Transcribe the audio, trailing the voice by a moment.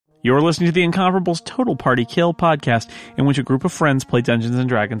You're listening to the Incomparables Total Party Kill podcast, in which a group of friends play Dungeons &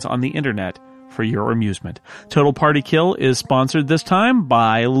 Dragons on the internet for your amusement. Total Party Kill is sponsored this time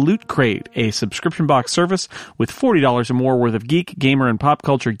by Loot Crate, a subscription box service with $40 or more worth of geek, gamer, and pop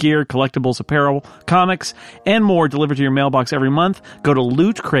culture gear, collectibles, apparel, comics, and more delivered to your mailbox every month. Go to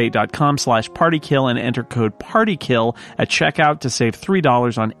lootcrate.com/partykill and enter code PARTYKILL at checkout to save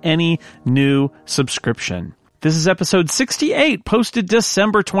 $3 on any new subscription. This is episode 68, posted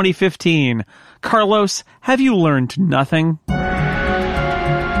December 2015. Carlos, have you learned nothing?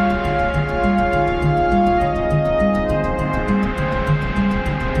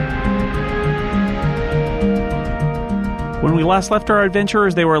 When we last left our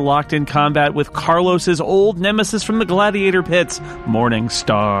adventurers, they were locked in combat with Carlos's old nemesis from the gladiator pits, Morning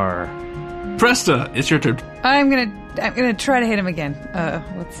Star. Presta, it's your turn. I'm gonna try to hit him again.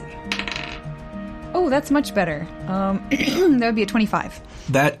 Let's see. Oh, that's much better. That would be a 25.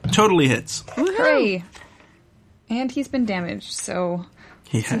 That totally hits. Hooray! And he's been damaged, so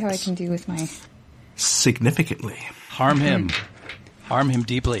let's see how I can do with my... Significantly. Harm him. Harm him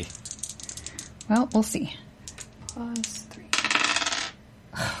deeply. Well, we'll see. Plus 3.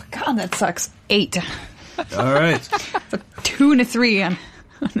 Oh, God, that sucks. 8. All right. A 2 and a 3 on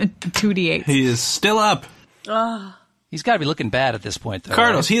a 2d8. He is still up. He's got to be looking bad at this point, though.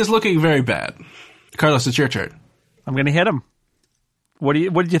 Carlos, he is looking very bad. Carlos, it's your turn. I'm going to hit him. What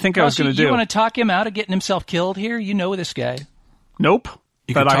did you think I was going to do? You want to talk him out of getting himself killed here? You know this guy. Nope.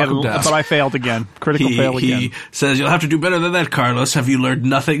 But I failed again. Critical fail again. He says, you'll have to do better than that, Carlos. Have you learned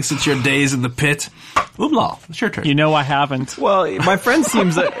nothing since your days in the pit? Umlaw, it's your turn. You know I haven't. Well, my friend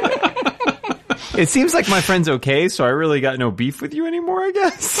seems like... It seems like my friend's okay, so I really got no beef with you anymore, I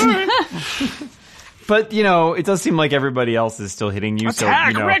guess. But, you know, it does seem like everybody else is still hitting you.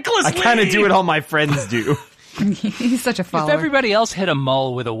 Attack so, you know, recklessly! I kind of do what all my friends do. He's such a follower. If everybody else hit a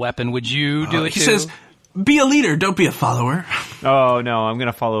mull with a weapon, would you do it He too? says, be a leader, don't be a follower. Oh, no, I'm going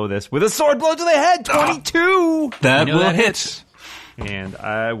to follow this with a sword blow to the head, 22! That You know will that hit. hits. And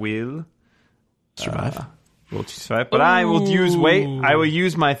I will... Survive. Roll 2 survive, but I will use... Wait, I will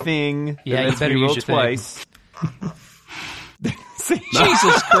use my thing. Yeah, that you lets better me roll use your twice.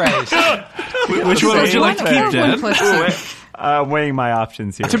 Jesus Christ. Which one would you like to keep, Dad? Weighing my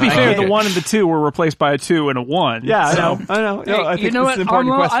options here. To be fair, the 1 and the 2 were replaced by a 2 and a 1. Yeah, I so. know. No, I think You know this is what, an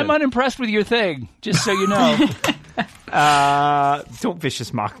important Armlow? question. I'm unimpressed with your thing, just so you know. Don't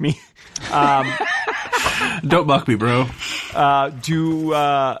vicious mock me. Don't mock me, bro. I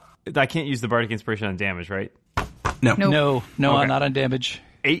can't use the Bardic Inspiration on damage, right? No. No, Okay. not on damage.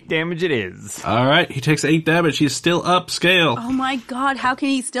 8 damage it is. All right, he takes 8 damage. He's still up scale. Oh my God, how can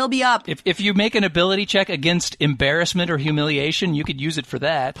he still be up? If you make an ability check against embarrassment or humiliation, you could use it for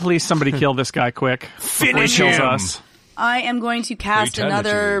that. Please, somebody kill this guy quick. Finish Kills him. us. I am going to cast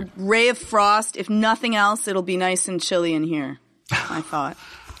another Ray of Frost. If nothing else, it'll be nice and chilly in here, I thought.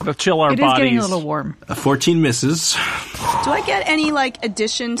 They'll chill our It bodies. is getting a little warm. A 14 misses. Do I get any,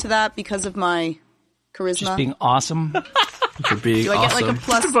 addition to that because of my charisma? Just being awesome. For being do I get, awesome. a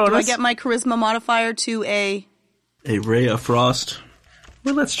plus? Do I get my charisma modifier to a... A ray of frost.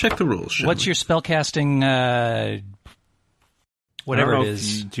 Well, let's check the rules, shall What's we? your spellcasting, whatever I don't it know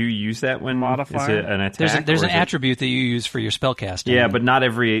is? Do you use that when Modifier? Is it an attack? There's or an is it- attribute that you use for your spellcasting. Yeah, but not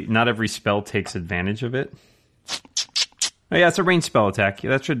every spell takes advantage of it. Oh yeah, it's a ranged spell attack.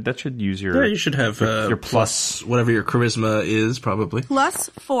 That should use your... Yeah, you should have your plus whatever your charisma is, probably. Plus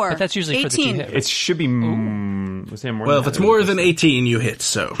 4. But that's usually 18. for the 2 hit. It should be... was there more Well, than if that? it's more than 18, you hit,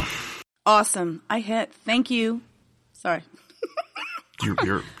 so. Awesome. I hit. Thank you. Sorry.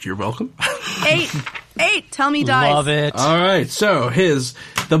 You're welcome. 8. 8. Tell me dice. Love it. All right, so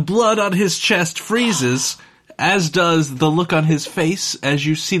the blood on his chest freezes, as does the look on his face as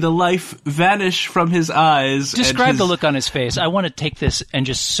you see the life vanish from his eyes. Describe the look on his face. I want to take this and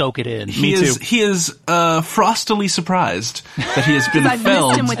just soak it in. He is frostily surprised that he has been I've felled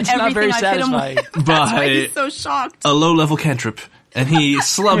missed him with It's not everything very I've hit him satisfying. with. That's why by he's so shocked. a low-level cantrip, and he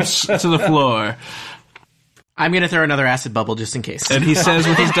slumps to the floor. I'm going to throw another acid bubble just in case. And he says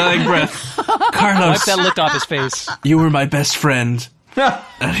with his dying breath, Carlos, Wipe that look off his face. you were my best friend.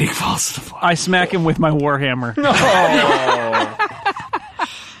 And he falls to the floor. I smack him with my warhammer.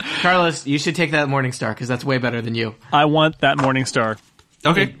 Carlos, you should take that Morning Star because that's way better than you. I want that Morning Star.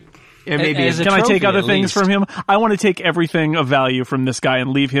 Okay. It may be As a Can I take trophy, other at things least. from him? I want to take everything of value from this guy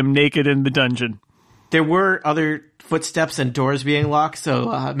and leave him naked in the dungeon. There were other footsteps and doors being locked,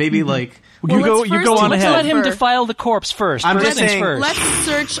 so maybe like... You go on Let's ahead. let him defile the corpse first. I'm First just things saying- first. Let's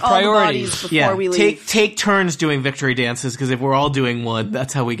search all Priorities. the bodies before we leave. take turns doing victory dances because if we're all doing one,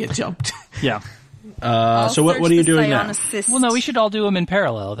 that's how we get jumped. Yeah. So what are you doing now? Well, no, we should all do them in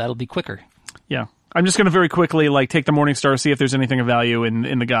parallel. That'll be quicker. Yeah. I'm just going to very quickly take the Morningstar, see if there's anything of value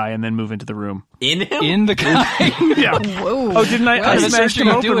in the guy, and then move into the room. In him? In the guy. Yeah. Whoa. Oh, didn't I? I What smashed are him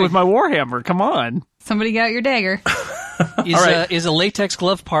you open doing? with my Warhammer. Come on. Somebody got your dagger. Is a latex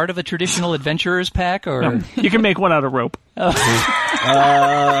glove part of a traditional adventurer's pack? Or You can make one out of rope.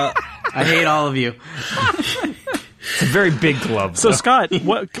 I hate all of you. It's a very big glove. So, Scott, give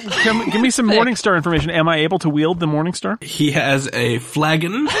me some Morningstar information. Am I able to wield the Morningstar? He has a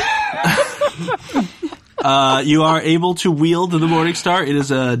flagon. You are able to wield the Morningstar. It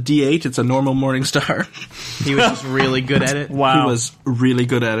is a D8. It's a normal Morningstar. He was just really good at it. Wow. He was really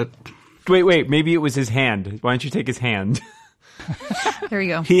good at it. Wait, maybe it was his hand. Why don't you take his hand? There you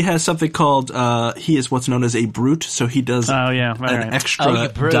go. He has something called, he is what's known as a brute, so he does right. extra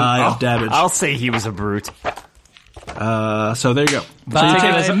die of damage. I'll say he was a brute. So there you go.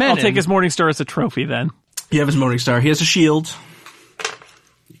 I'll take his Morningstar as a trophy then. You have his Morningstar. He has a shield.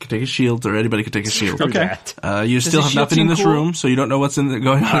 You can take a shield, or anybody can take a shield. Okay. You still have shield nothing in seem this cool? room, so you don't know what's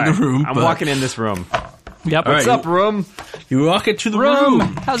going on in the room. I'm but walking in this room. Yep. All What's right. up, room? You walk into the Room.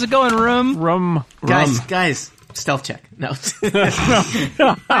 room. How's it going, Room? Guys, stealth check. No.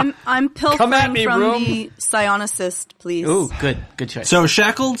 I'm pilfering Come at me, from room. the psionicist, please. Ooh, good choice. So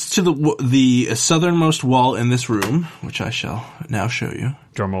shackled to the southernmost wall in this room, which I shall now show you.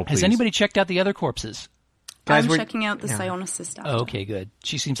 Drumroll, please. Has anybody checked out the other corpses? Guys, I'm we're- checking out the psionicist after. Oh, okay, good.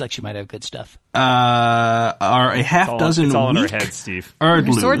 She seems like she might have good stuff. Are a half dozen It's all in our weak head, Steve. Your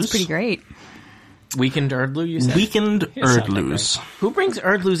sword's Erdloos. pretty great. Weakened Erdlu, you said? Weakened sounds like Erdloos. Who brings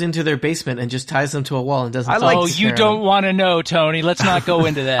Erdlus into their basement and just ties them to a wall and doesn't Oh, take you care of don't them? want to know, Tony. Let's not go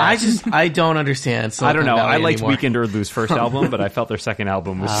into that. I don't understand. I don't know. Silicon I Valley liked anymore. Weekend Erdlu's first album, but I felt their second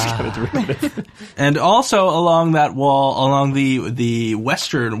album was just kind of derivative. And also along that wall, along the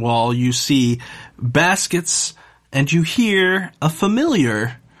western wall, you see baskets, and you hear a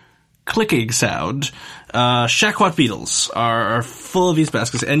familiar clicking sound. Shakwat beetles are full of these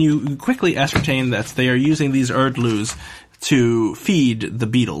baskets, and you quickly ascertain that they are using these Erdloos to feed the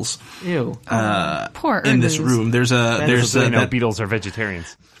beetles. Ew. Poor In this Erdloos. room, there's that Beatles are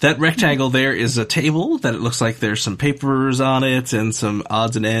vegetarians. that rectangle there is a table that it looks like there's some papers on it and some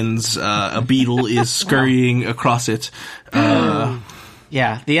odds and ends. A beetle is scurrying across it.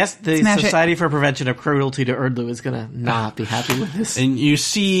 Yeah, the Smash it. Society for Prevention of Cruelty to Erdlu is gonna not be happy with this. And you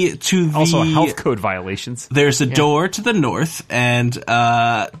see to the Also, health code violations. there's a door to the north, and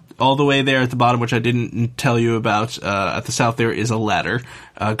all the way there at the bottom, which I didn't tell you about, at the south there is a ladder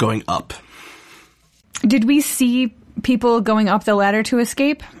going up. Did we see people going up the ladder to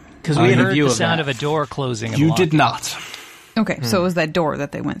escape? Because I we had a heard view the of sound that. of a door closing. And You locking. did not. Okay, so it was that door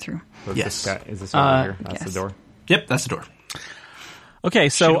that they went through. Yes. Is this over here? That's yes. the door. Yep, that's the door. Okay,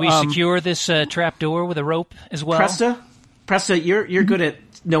 so Should we secure this trap door with a rope as well? Presta, you're good at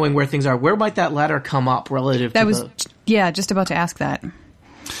knowing where things are. Where might that ladder come up relative That to was, the... just about to ask that.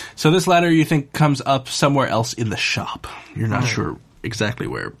 So this ladder you think comes up somewhere else in the shop. You're not sure exactly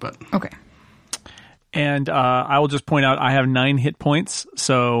where, but Okay. And I will just point out I have 9 hit points,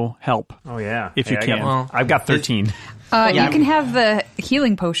 so help. Oh, yeah. If you I can. got- Well, I've got 13. You can have the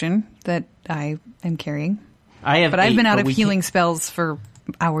healing potion that I am carrying, I have but I've 8, been out but of we healing spells for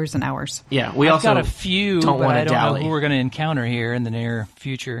hours and hours. Yeah, we I've also got a few, don't but wanna I don't dally. know who we're going to encounter here in the near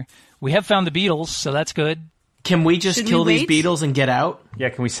future. We have found the beetles, so that's good. Can we just Should kill we these wait? beetles and get out? Yeah,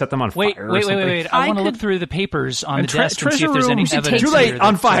 can we set them on Wait, fire or wait. something? I I want to look could- through the papers on And the desk and see if treasure there's room, any we should evidence. take- Too late, here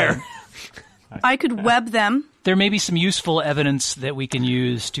on that, fire. I could web them. There may be some useful evidence that we can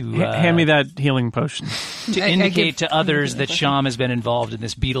use to Hand me that healing potion. to I indicate give- to others that Sham has been involved in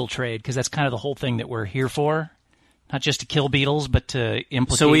this beetle trade, because that's kind of the whole thing that we're here for. Not just to kill beetles, but to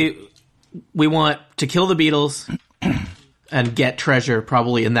implicate. So we want to kill the beetles and get treasure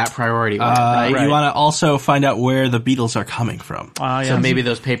probably in that priority order, right? you want to also find out where the beetles are coming from. So maybe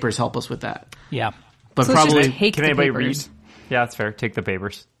those papers help us with that. Yeah. But So let's probably just take Can the anybody papers. read? Yeah, that's fair. Take the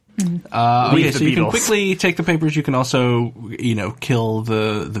papers. Okay, Leave so the you can beetles. quickly take the papers. You can also, kill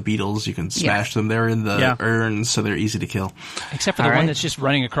the beetles. You can smash them. They're in the urns, so they're easy to kill. Except for the All one right. that's just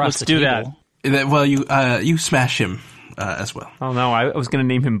running across Let's the do table. Well, you smash him as well. Oh, no. I was going to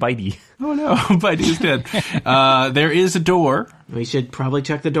name him Bitey. Oh no, but he's dead. There is a door. we should probably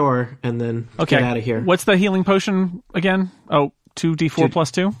check the door and then Okay. get out of here. What's the healing potion again? Oh, 2d4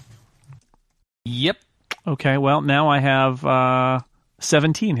 plus 2? Yep. Okay, well, now I have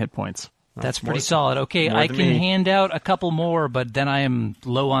 17 hit points. That's pretty solid. Okay, more I than can me. hand out a couple more, but then I am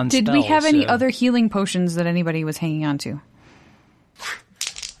low on Did spells. we have any so- other healing potions that anybody was hanging on to?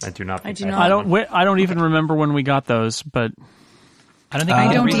 I do not think I do I not. I don't even remember when we got those, but I don't think I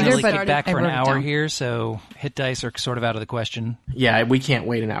we don't can either, really but kick back I for an wrote it hour down. here, so hit dice are sort of out of the question. Yeah, we can't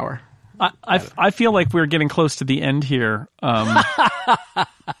wait an hour. I feel like we're getting close to the end here.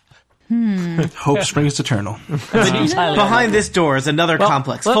 Hope springs eternal. Behind this door is another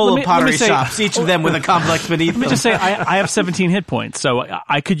complex full of pottery shops, each of them with a complex beneath them. Let me just say, I have 17 hit points, so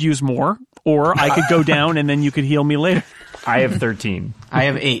I could use more, or I could go down and then you could heal me later. I have 13. I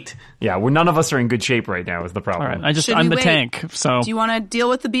have 8. Yeah, well, none of us are in good shape right now is the problem. All right, Should I'm we the wait? tank, so Do you want to deal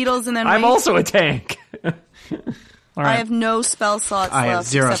with the beetles and then I'm wait? also a tank. all right. I have no spell slots I have left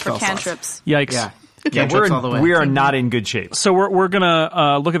 0 except for spell slots. cantrips. Yikes. Yeah. Yeah, Cantrips all the way. we are not in good shape. So we're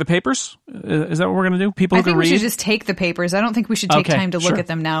gonna look at the papers. Is that what we're gonna do? People who I think can we read. should just take the papers. I don't think we should take Okay, time to look sure. at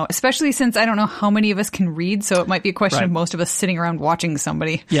them now, especially since I don't know how many of us can read, so it might be a question Right. of most of us sitting around watching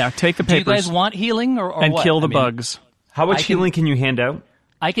somebody. Yeah, take the Do you papers guys want healing or and what? kill the I mean, bugs. How much I can- healing can you hand out?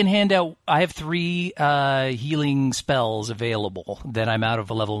 I can hand out. I have 3 healing spells available that I'm out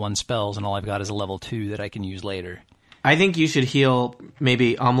of a level 1 spells, and all I've got is a level 2 that I can use later. I think you should heal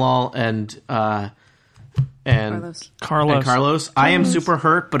maybe Amlal and Carlos. I am super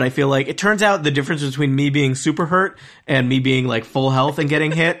hurt, but I feel like it turns out the difference between me being super hurt and me being like full health and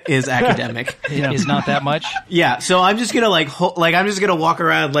getting hit is academic. Is not that much. Yeah, so I'm just gonna I'm just gonna walk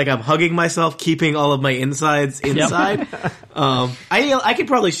around like I'm hugging myself, keeping all of my insides inside. I could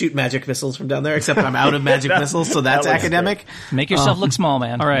probably shoot magic missiles from down there, except I'm out of magic missiles, so that's That looks academic. Make yourself look small,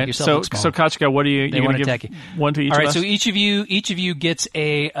 man. All Make right. yourself So look small. so Kachka, what do you? They You're want gonna to give attack you. one to each All of right, us. so each of you gets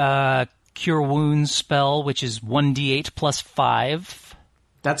a cure wounds spell, which is 1d8 plus 5.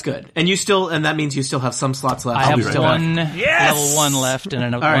 That's good. And that means you still have some slots left. I have You still one level 1 left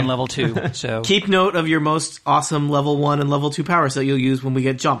and one right. level 2. So Keep note of your most awesome level 1 and level 2 powers that you'll use when we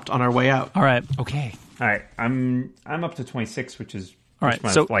get jumped on our way out. All right. okay. All right, I'm up to 26, which is All right,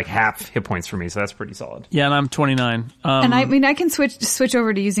 pretty so- much like half hit points for me, so that's pretty solid. Yeah, and I'm 29. And I mean, I can switch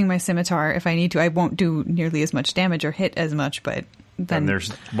over to using my scimitar if I need to. I won't do nearly as much damage or hit as much, but then And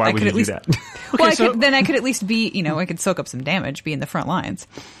why I would could you at do least, that? Well, so- then I could at least be, I could soak up some damage, be in the front lines.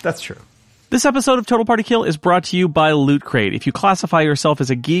 That's true. This episode of Total Party Kill is brought to you by Loot Crate. If you classify yourself as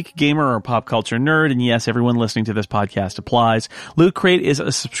a geek, gamer, or pop culture nerd, and yes, everyone listening to this podcast applies, Loot Crate is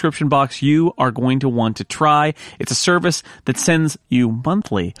a subscription box you are going to want to try. It's a service that sends you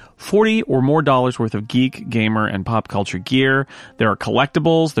monthly $40 or more worth of geek, gamer, and pop culture gear. There are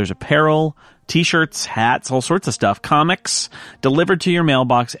collectibles, there's apparel, t-shirts, hats, all sorts of stuff, comics, delivered to your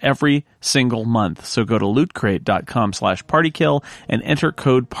mailbox every single month. So go to lootcrate.com/partykill and enter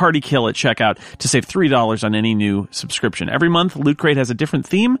code PARTYKILL at checkout to save $3 on any new subscription. Every month, Loot Crate has a different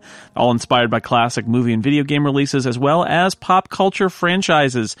theme, all inspired by classic movie and video game releases as well as pop culture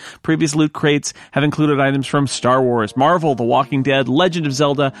franchises. Previous Loot Crates have included items from Star Wars, Marvel, The Walking Dead, Legend of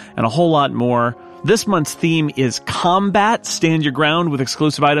Zelda, and a whole lot more. This month's theme is combat. Stand your ground with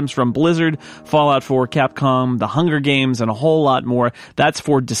exclusive items from Blizzard, Fallout 4, Capcom, The Hunger Games, and a whole lot more. That's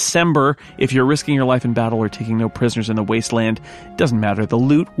for December. If you're risking your life in battle or taking no prisoners in the wasteland, it doesn't matter. The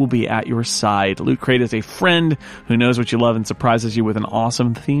loot will be at your side. Loot Crate is a friend who knows what you love and surprises you with an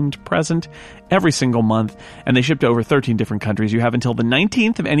awesome themed present every single month. And they ship to over 13 different countries. You have until the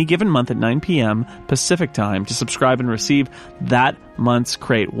 19th of any given month at 9 p.m. Pacific time to subscribe and receive that month's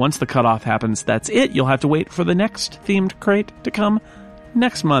crate. Once the cutoff happens, that's it. You'll have to wait for the next themed crate to come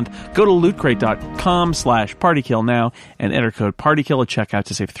next month. Go to lootcrate.com/partykill now and enter code PARTYKILL at checkout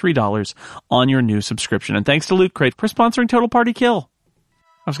to save $3 on your new subscription. And thanks to Loot Crate for sponsoring Total Party Kill.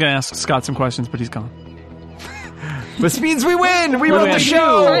 I was going to ask Scott some questions, but he's gone. This means we win! We won the win.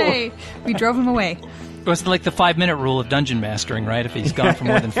 show! Hooray! We drove him away. It was like the 5-minute rule of dungeon mastering, right? If he's gone for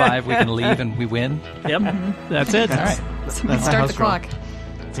more than 5, we can leave and we win. Yep. That's it. All right. Somebody start the clock.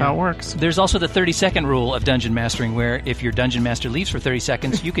 That's how it works. There's also the 30-second rule of dungeon mastering, where if your dungeon master leaves for 30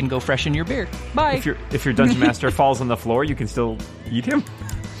 seconds, you can go freshen your beard. Bye. If your dungeon master falls on the floor, you can still eat him?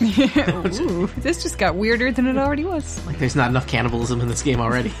 Ooh, this just got weirder than it already was. Like, there's not enough cannibalism in this game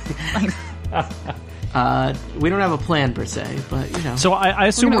already. We don't have a plan per se, but So I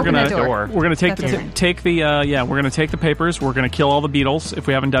assume we're gonna gonna open that door. we're gonna take That's okay. take the we're gonna take the papers. We're gonna kill all the beetles if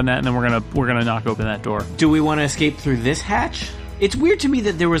we haven't done that, and then we're gonna knock open that door. do we want to escape through this hatch? It's weird to me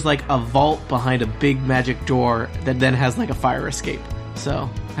that there was like a vault behind a big magic door that then has like a fire escape. So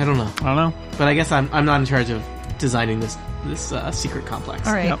I don't know, I don't know. but I guess I'm not in charge of designing this secret complex.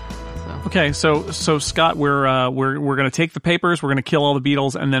 All right. Yep. Okay, so Scott, we're gonna take the papers. We're gonna kill all the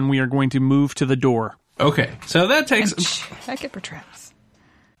beetles, and then we are going to move to the door. Okay, so that takes... Check it for traps.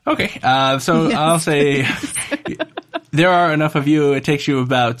 Okay, so I'll say there are enough of you. It takes you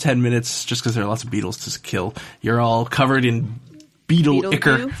about 10 minutes just because there are lots of beetles to kill. You're all covered in beetle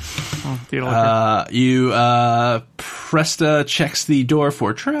ichor. goo. Presta checks the door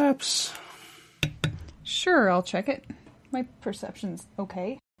for traps. Sure, I'll check it. My perception's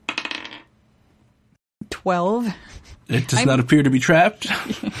okay. 12. It does not appear to be trapped.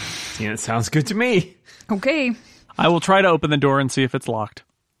 Yeah, it sounds good to me. Okay. I will try to open the door and see if it's locked.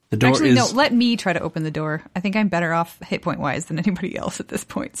 The door Actually, is... no, let me try to open the door. I think I'm better off hit point wise than anybody else at this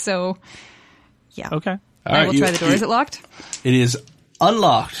point. So, yeah. Okay. I will try the door. Is it locked? It is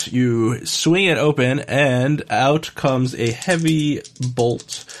unlocked. You swing it open, and out comes a heavy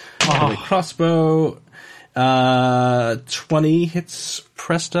bolt. A crossbow. 20 hits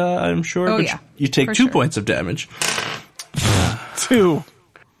Presta, I'm sure. Oh, but yeah. You take For 2 sure. points of damage. 2.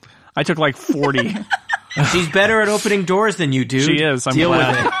 I took like 40. She's better at opening doors than you, dude. She is. I'm Deal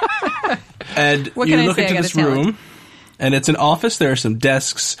glad. with it. And What you can I look say? into I got this a talent. room, and it's an office. There are some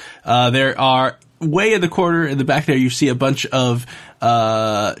desks. There are, way in the corner in the back there, you see a bunch of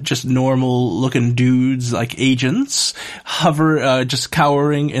just normal-looking dudes, like agents, just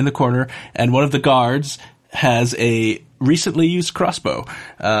cowering in the corner, and one of the guards has a recently used crossbow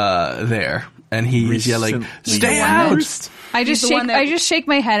there, and he's yelling, "Stay out!" I just He's the one that- shake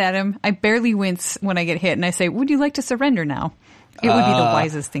my head at him. I barely wince when I get hit, and I say, "Would you like to surrender now?" It would be the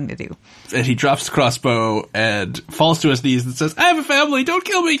wisest thing to do. And he drops the crossbow and falls to his knees and says, "I have a family, don't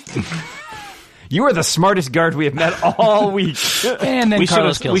kill me!" You are the smartest guard we have met all week. And then We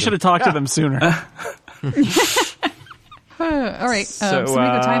Carlos should kills him. have talked to them sooner. All right, somebody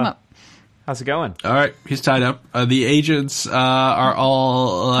go time up. How's it going? All right, he's tied up. The agents are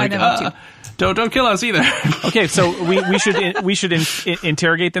all like, them up "Don't kill us either." Okay, so we should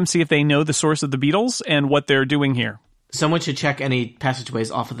interrogate them, see if they know the source of the beetles and what they're doing here. Someone should check any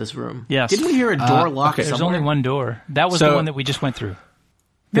passageways off of this room. Yes. Didn't we hear a door locked okay. There's somewhere? only one door. That was So- the one that we just went through.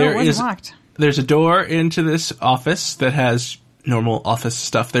 No, There it wasn't is- locked. There's a door into this office that has normal office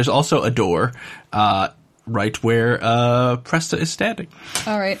stuff. There's also a door right where Presta is standing.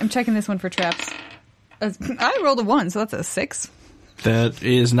 All right, I'm checking this one for traps. I rolled a 1, so that's a 6. That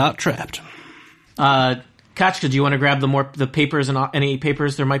is not trapped. Kachka, do you want to grab the papers and any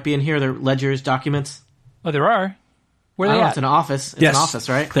papers there might be in here? Their ledgers, documents? Oh, there are. Where I are don't they know, at? it's an office. It's Yes. an office,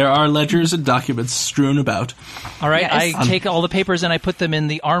 right? There are ledgers and documents strewn about. All right, Yes. I take all the papers and I put them in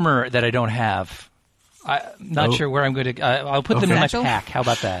the armor that I don't have. I'm not sure where I'm going to... I'll put them in my Satchel? pack. How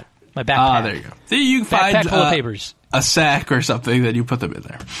about that? My backpack. There you go. There you can Backpack find full of papers. a sack or something, then you put them in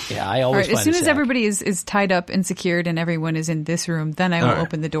there. Yeah, I All always right, as find soon a as sack. everybody is tied up and secured and everyone is in this room, then I will All right.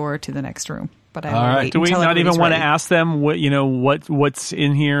 open the door to the next room. But I will All right. wait Do we until not even everybody's want to ready. ask them what's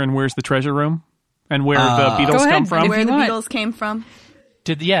in here and where's the treasure room and where the beetles Go ahead. come from? If Where you the want. beetles came from.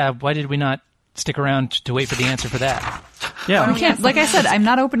 Why did we not stick around to wait for the answer for that? Yeah, You can't. Like I said, I'm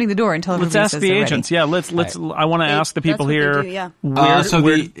not opening the door until let's everybody ask says the they're agents. ready. Yeah, let's. I want to ask the people that's what here. they do, yeah.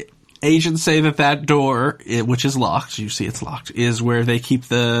 Where, The agents say that door, which is locked, you see it's locked, is where they keep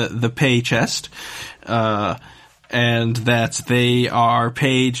the pay chest, and that they are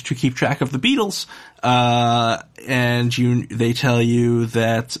paid to keep track of the beetles. And they tell you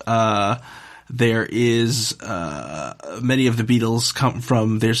that there is many of the beetles come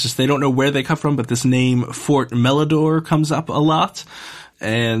from. They don't know where they come from, but this name Fort Melidor comes up a lot.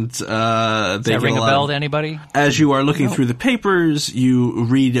 And they Does that ring a bell to anybody? As you are looking through the papers, you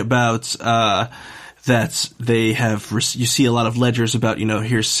read about that they have. You see a lot of ledgers about,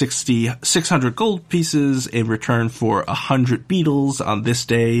 here's 600 gold pieces in return for 100 beetles on this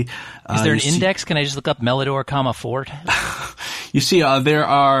day. Is there an index? Can I just look up Melidor, Fort? You see, there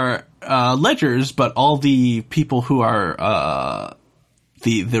are ledgers, but all the people who are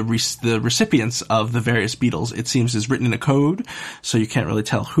the recipients of the various beetles, it seems, is written in a code, so you can't really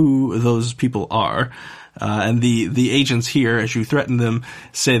tell who those people are. And the agents here, as you threaten them,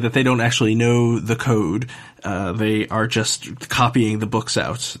 say that they don't actually know the code. They are just copying the books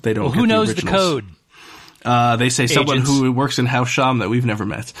out. They don't. Who get knows the originals. code? They say someone Agents. who works in House Sham that we've never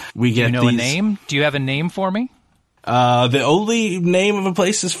met. We Do get you know a these- name? Do you have a name for me? The only name of a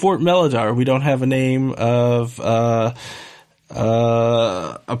place is Fort Melidor. We don't have a name of a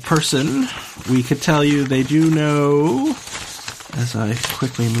person. We could tell you they do know, as I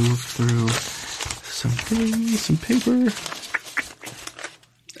quickly move through some paper.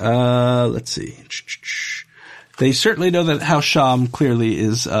 Let's see. They certainly know that House Sham clearly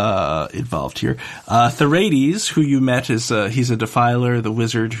is involved here. Therades, who you met, he's a defiler, the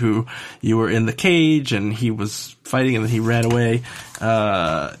wizard who you were in the cage and he was fighting and then he ran away,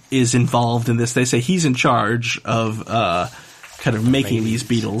 is involved in this. They say he's in charge of kind of making these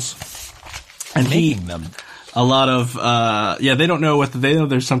beetles. And Making them. a lot of they don't know they know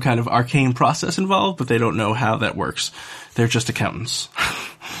there's some kind of arcane process involved, but they don't know how that works. They're just accountants.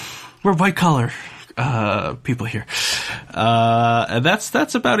 We're white collar people here. And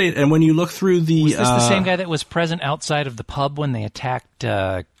that's about it. And when you look through the Was this the same guy that was present outside of the pub when they attacked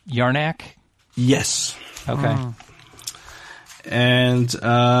Yarnak? Yes. Okay. And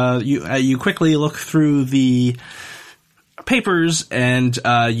you quickly look through the papers, and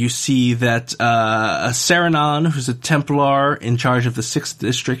you see that Saranon, who's a Templar in charge of the 6th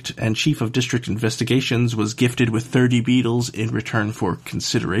District and Chief of District Investigations, was gifted with 30 beetles in return for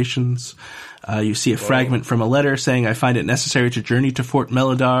considerations. You see a fragment from a letter saying, I find it necessary to journey to Fort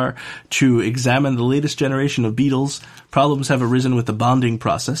Melodar to examine the latest generation of beetles. Problems have arisen with the bonding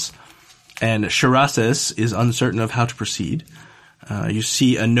process, and Shirases is uncertain of how to proceed. You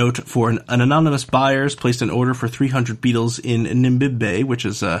see a note for an anonymous buyer has placed an order for 300 beetles in Nimbibbe, which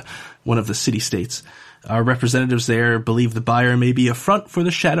is one of the city-states. Our representatives there believe the buyer may be a front for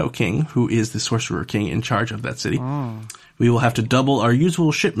the Shadow King, who is the Sorcerer King in charge of that city. We will have to double our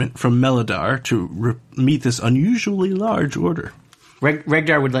usual shipment from Melodar to meet this unusually large order.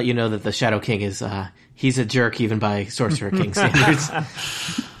 Regdar would let you know that the Shadow King is, he's a jerk even by Sorcerer King standards.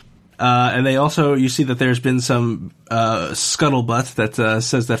 And they also, you see that there's been some scuttlebutt that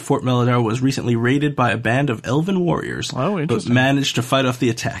says that Fort Melodar was recently raided by a band of elven warriors, but managed to fight off the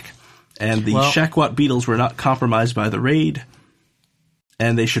attack. And the Shakwat beetles were not compromised by the raid,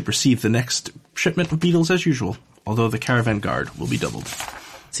 and they should receive the next shipment of beetles as usual, although the caravan guard will be doubled.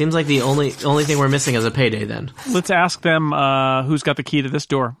 Seems like the only thing we're missing is a payday then. Let's ask them who's got the key to this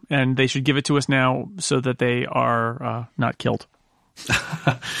door, and they should give it to us now so that they are not killed. So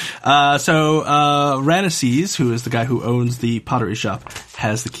Ramesses, who is the guy who owns the pottery shop,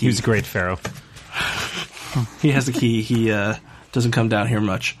 has the key. He's a great pharaoh. He has the key. He doesn't come down here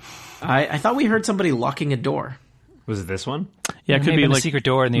much. I thought we heard somebody locking a door. Was it this one? Yeah, it could be like a secret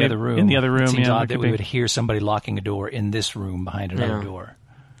door in the other room. In the other room, it seems odd it that could we be. would hear somebody locking a door in this room behind another door.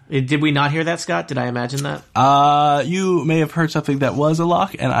 Did we not hear that, Scott? Did I imagine that? You may have heard something that was a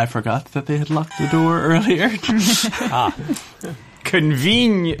lock, and I forgot that they had locked the door earlier.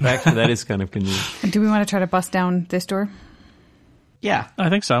 Convenient. Actually, that is kind of convenient. Do we want to try to bust down this door? Yeah. I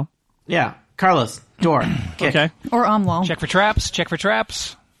think so. Yeah. Carlos, door. Kick. Okay. Or on wall? Check for traps.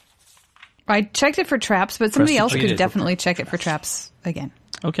 I checked it for traps, but somebody else Prestidigitated. could definitely check it for traps again.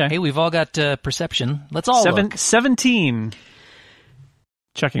 Okay. Hey, we've all got perception. Let's all look. 17.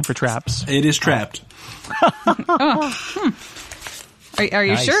 Checking for traps. It is trapped. Are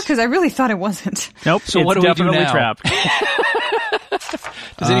you Nice. sure? Because I really thought it wasn't. Nope. So it's what do we do definitely now? trapped.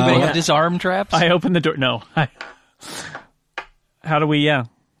 Does anybody have disarm traps? I opened the door. No. How do we? Yeah.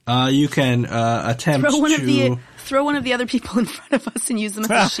 You can attempt Throw one of the other people in front of us and use them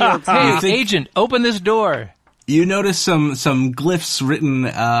as a shield. Hey, agent, open this door. You notice some glyphs written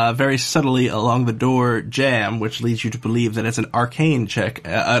very subtly along the door jamb, which leads you to believe that it's an arcane check,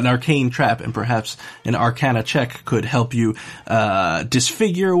 an arcane trap, and perhaps an arcana check could help you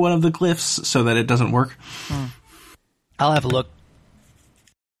disfigure one of the glyphs so that it doesn't work. I'll have a look.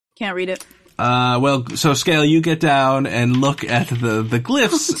 Can't read it. So Scale, you get down and look at the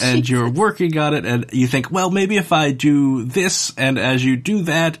glyphs, and you're working on it, and you think, well, maybe if I do this, and as you do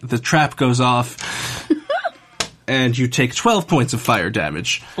that, the trap goes off. And you take 12 points of fire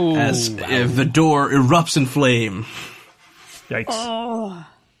damage as the door erupts in flame. Yikes.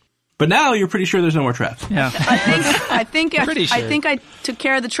 But now you're pretty sure there's no more traps. Yeah. I think I took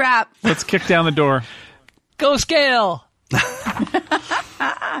care of the trap. Let's kick down the door. Go Scale!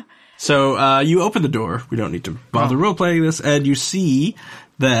 So you open the door. We don't need to bother role-playing this. And you see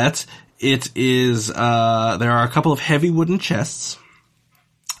that it is there are a couple of heavy wooden chests.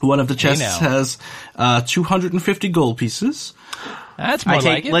 One of the chests has 250 gold pieces. That's more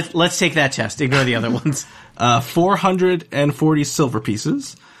like it. Let's take that chest. Ignore the other ones. 440 silver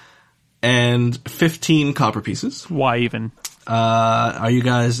pieces. And 15 copper pieces. Why even? Are you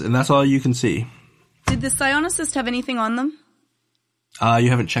guys... And that's all you can see. Did the psionicist have anything on them? You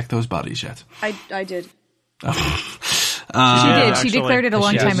haven't checked those bodies yet. I did. She did. She actually. declared it a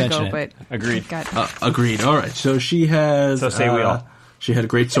long She time mentioned ago, it. but Agreed. Agreed. All right. So she has... So say we all. She had a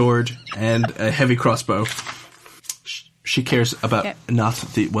great sword and a heavy crossbow. She cares about not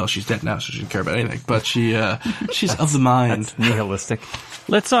the... Well, she's dead now, so she doesn't care about anything. But she's of the mind. That's nihilistic.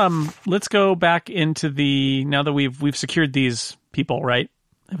 Let's go back into the... Now that we've secured these people, right?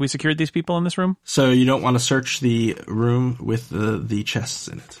 Have we secured these people in this room? So you don't want to search the room with the chests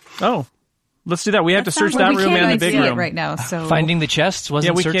in it. Oh. Let's do that. We have to search Well, that we room can't and the even big see it room. right now. So Finding the chests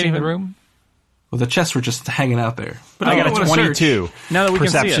wasn't we can't searching even- the room? Well, the chests were just hanging out there. But I got a 22. Now that we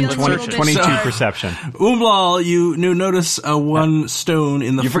Perception. can see it, Feeling a let's little search bit- 22 So- perception. Umlal, you notice one stone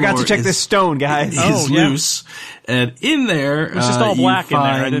in the You floor. forgot to check this stone, guys. Is yeah. loose, and in there, It's just all black in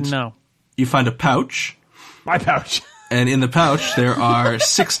there. I didn't know. You find a pouch, My pouch. and in the pouch there are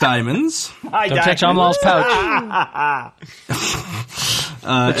 6 diamonds. Don't touch Umlal's pouch. But you're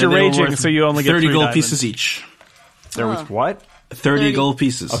and they were raging, worth so you only get 30 3 gold diamonds. pieces each. There was what? 30 gold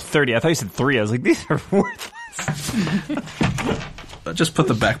pieces. 30. I thought you said 3. I was like, these are worthless. Just put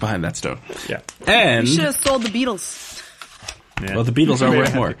them back behind that stone. Yeah. And You should have sold the Beatles. well, the beetles are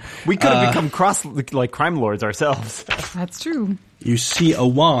worth more. We could have become like crime lords ourselves. That's true. You see a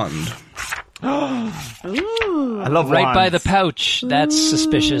wand. I love Right by wands. the pouch. That's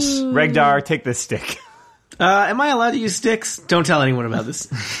suspicious. Regdar, take this stick. Am I allowed to use sticks? Don't tell anyone about this.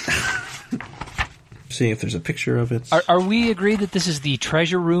 Seeing if there's a picture of it. Are we agreed that this is the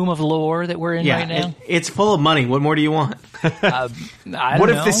treasure room of lore that we're in right now? It's full of money. What more do you want? I don't What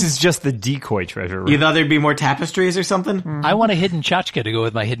know. if this is just the decoy treasure room? You thought there'd be more tapestries or something? I want a hidden tchotchke to go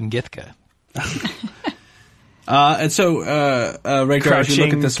with my hidden githka. And so, Regdar, as you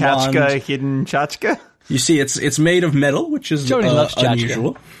look at this Kachka, wand, hidden Chachka. you see it's made of metal, which is Jody loves tchotchke.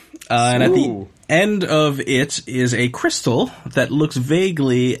 unusual. And at the Ooh. end of it is a crystal that looks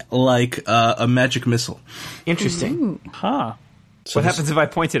vaguely like a magic missile. Interesting. Huh. What happens if I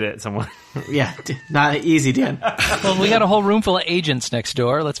pointed it at someone? Yeah, not easy, Dan. Well, we got a whole room full of agents next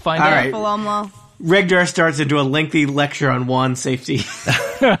door. Let's find All out. right. Full Umlal. Regdar starts into a lengthy lecture on wand safety.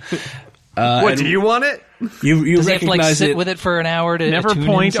 What, do you want it? You Does he have to recognize sit it with it for an hour to Never attune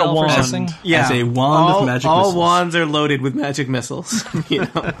point a himself or wand. something? Yeah, as a wand of magic all missiles. wands are loaded with magic missiles. You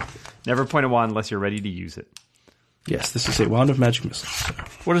know, Never point a wand unless you're ready to use it. Yes, this is a wand of magic missiles.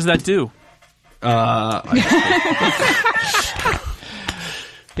 What does that do?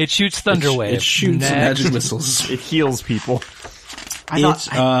 It shoots thunder waves. It shoots Next. magic missiles. It heals people. thought-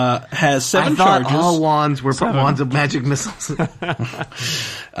 It has 7 I thought charges. all wands were wands of magic missiles.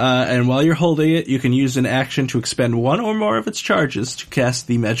 And while you're holding it, you can use an action to expend 1 or more of its charges to cast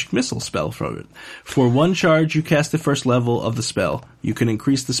the magic missile spell from it. For 1 charge, you cast the first level of the spell. You can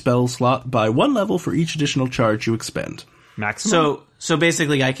increase the spell slot by 1 level for each additional charge you expend. Maximum? So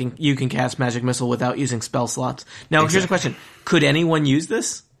basically, you can cast magic missile without using spell slots. Now, here's a question: could anyone use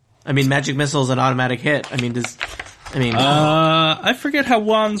this? I mean, magic missile is an automatic hit. I forget how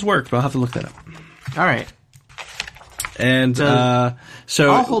wands work, but I'll have to look that up. All right. And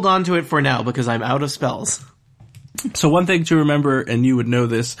so I'll hold on to it for now because I'm out of spells. So one thing to remember, and you would know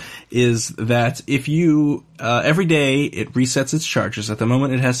this, is that if you, every day it resets its charges. At the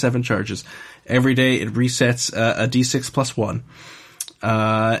moment it has 7 charges. Every day it resets a d6 plus 1.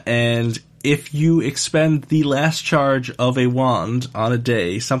 And if you expend the last charge of a wand on a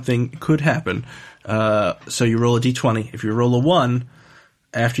day, something could happen. So you roll a d20. If you roll a 1,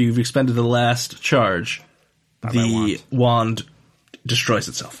 after you've expended the last charge, the wand destroys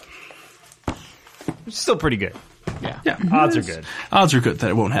itself. Which is still pretty good. Yeah. Odds are good. Odds are good that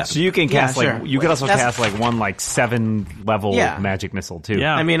it won't happen. So you can cast sure. you could also That's- cast one 7 level Yeah. magic missile too.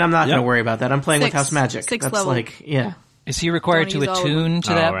 Yeah. I mean, I'm not going to Yep. worry about that. I'm playing with 6. house magic. 6 That's level. yeah. Is he required Don't to use all of them. attune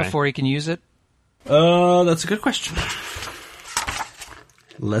to Oh, that right. before he can use it? That's a good question.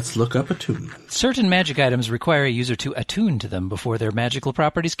 Let's look up attunement. Certain magic items require a user to attune to them before their magical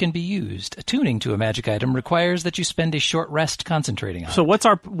properties can be used. Attuning to a magic item requires that you spend a short rest concentrating on it. So what's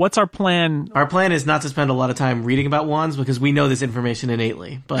our plan? Our plan is not to spend a lot of time reading about wands because we know this information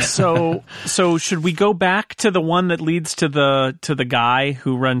innately. But So should we go back to the one that leads to the guy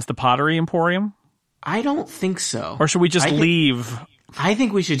who runs the pottery emporium, I don't think so. or should we just I think- leave? I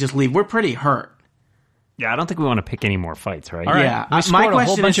think we should just leave. We're pretty hurt. Yeah, I don't think we want to pick any more fights, right? All right. Yeah. we my scored a question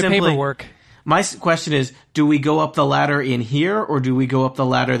whole bunch is of simply, paperwork. My question is, do we go up the ladder in here or do we go up the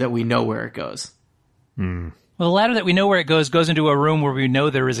ladder that we know where it goes? Well, the ladder that we know where it goes into a room where we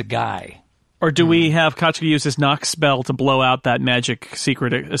know there is a guy. Or do we have Kachka use his knock spell to blow out that magic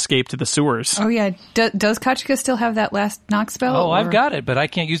secret escape to the sewers? Oh yeah, does Kachka still have that last knock spell? Oh, I've or- got it, but I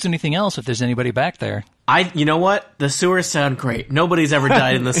can't use anything else if there's anybody back there. You know what? The sewers sound great. Nobody's ever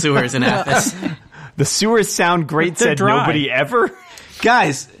died in the sewers in Athos. The sewers sound great, They're said dry. nobody ever.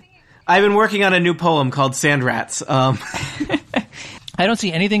 Guys, I've been working on a new poem called Sand Rats. I don't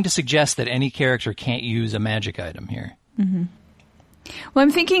see anything to suggest that any character can't use a magic item here. Well,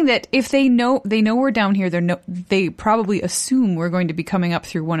 I'm thinking that if they know we're down here, they probably assume we're going to be coming up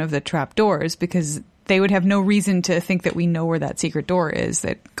through one of the trap doors because they would have no reason to think that we know where that secret door is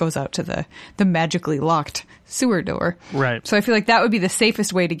that goes out to the magically locked sewer door. Right. So I feel like that would be the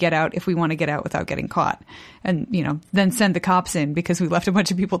safest way to get out if we want to get out without getting caught. And, then send the cops in because we left a bunch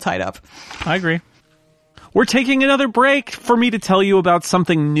of people tied up. I agree. We're taking another break for me to tell you about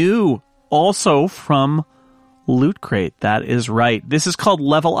something new, also from Loot Crate. That is right. This is called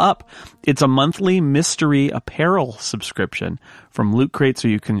Level Up. It's a monthly mystery apparel subscription from Loot Crate so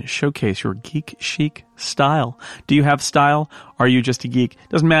you can showcase your geek chic style. Do you have style? Are you just a geek?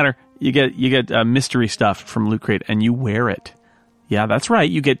 Doesn't matter. You get mystery stuff from Loot Crate and you wear it. Yeah, that's right.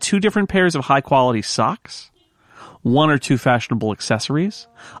 You get 2 different pairs of high quality socks, 1 or 2 fashionable accessories,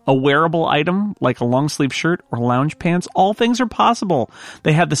 a wearable item like a long sleeve shirt or lounge pants. All things are possible.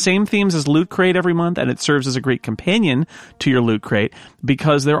 They have the same themes as Loot Crate every month, and it serves as a great companion to your Loot Crate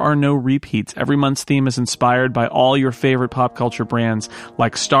because there are no repeats. Every month's theme is inspired by all your favorite pop culture brands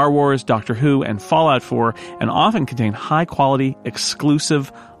like Star Wars, Doctor Who, and Fallout 4, and often contain high quality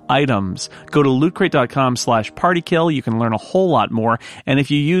exclusive items. Go to lootcrate.com/partykill. You can learn a whole lot more. And if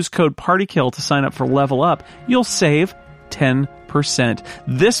you use code PARTYKILL to sign up for Level Up, you'll save 10%.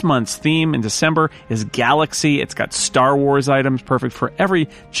 This month's theme in December is Galaxy. It's got Star Wars items, perfect for every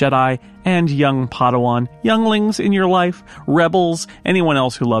Jedi and young Padawan, younglings in your life, rebels, anyone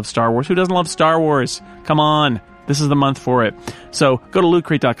else who loves Star Wars. Who doesn't love Star Wars? Come on. This is the month for it. So go to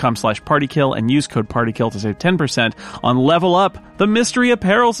lootcrate.com/partykill and use code PARTYKILL to save 10% on Level Up, the mystery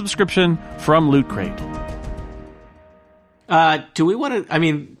apparel subscription from Loot Crate. Do we want to? I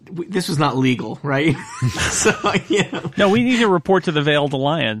mean, this was not legal, right? So No, we need to report to the Veiled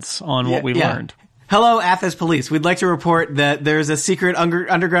Alliance on what we learned. Hello, Athens Police. We'd like to report that there's a secret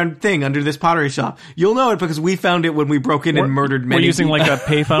underground thing under this pottery shop. You'll know it because we found it when we broke in and murdered many We're using people. like a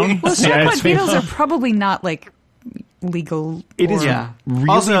payphone? Well, Sharkbite beetles are probably not legal. It is really,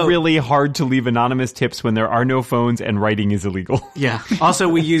 also, really hard to leave anonymous tips when there are no phones and writing is illegal. Yeah. Also,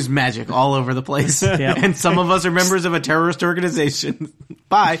 we use magic all over the place. Yep. And some of us are members of a terrorist organization.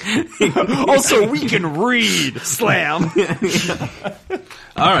 Bye. Also, we can read. Slam.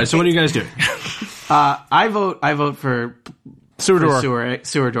 All right, so what are you guys doing? I vote for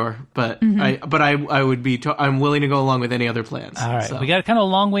sewer door, but I would be I'm willing to go along with any other plans. All right, so. we got kind of a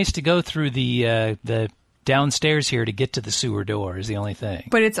long ways to go through the downstairs here to get to the sewer door is the only thing.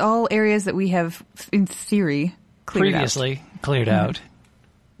 But it's all areas that we have, in theory, cleared out.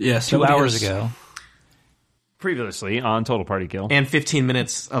 Yes, 2 hours ago. Previously on Total Party Kill. And 15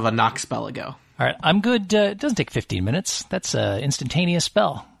 minutes of a knock spell ago. All right, I'm good. It doesn't take 15 minutes. That's an instantaneous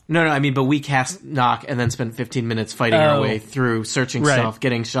spell. No, I mean, but we cast knock and then spend 15 minutes fighting our way through, searching stuff,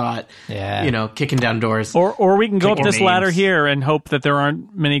 getting shot, kicking down doors. Or we can go up this names. ladder here and hope that there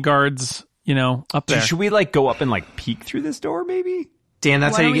aren't many guards, up there. Should we go up and peek through this door, maybe? Dan,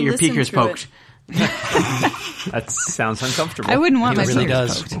 that's Why how you don't get your we listen peekers through poked. That sounds uncomfortable. I wouldn't want my really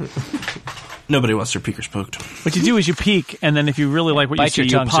fingers does. poked. Nobody wants their peekers poked. What you do is you peek, and then if you really like what Bite you see,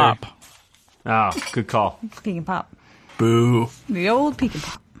 your you tongue, pop. Oh, good call. Peek and pop. Boo. The old peek and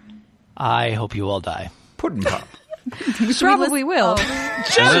pop. I hope you all die. Puddin' pop. We probably will.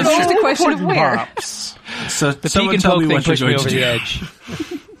 That's Just a question of where. Pops. So The someone peek and tell poke me thing what you're pushed me going over to the do. edge.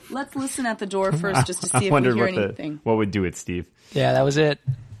 Let's listen at the door first just to see I if we wondered hear what anything. what would do it, Steve. Yeah, that was it.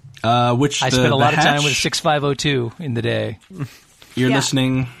 I I spent a lot of time with 6502 in the day. You're Yeah.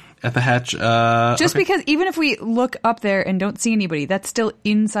 listening at the hatch. Just because even if we look up there and don't see anybody, that's still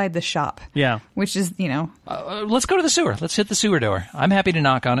inside the shop. Yeah. Which is, Let's go to the sewer. Let's hit the sewer door. I'm happy to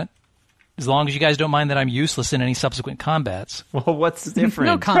knock on it. As long as you guys don't mind that I'm useless in any subsequent combats. Well, what's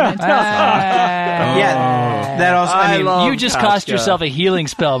different? no comment. Yeah, that also. I mean, You just cost yourself a healing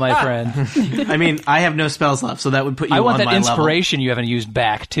spell, my friend. I mean, I have no spells left, so that would put you I want on that my inspiration you haven't used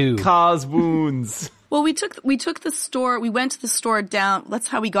back, too. Cause wounds. Well, we took the store. We went to the store down. That's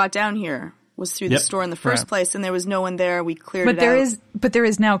how we got down here. Was through the store in the first place, and there was no one there. We cleared But it there out. is, but there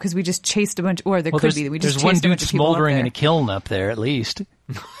is now because we just chased a bunch, or there could be. We just there's one chased a dude bunch of people up smoldering in there. a kiln up there, at least.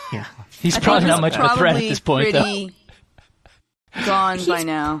 Yeah. He's I think probably not he's much of a threat at probably this point, though. pretty gone by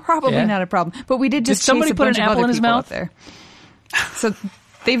now. Probably Yeah. not a problem. But we did just somebody chase a put bunch an of apple other in his people mouth? up there. So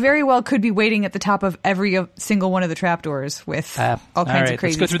they very well could be waiting at the top of every single one of the trapdoors with all kinds right, of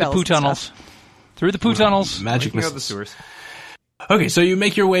crazy let's go through the spells poo and stuff. tunnels. Through the poo tunnels. Magic Speaking of the missiles. sewers. Okay, so you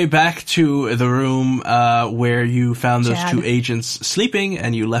make your way back to the room where you found those Chad. two agents sleeping,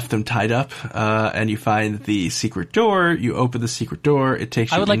 and you left them tied up. And you find the secret door. You open the secret door. It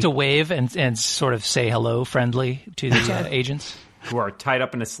takes you. I would like to wave and sort of say hello friendly to the agents. Who are tied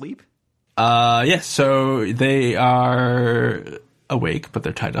up and asleep? Yes. So they are awake, but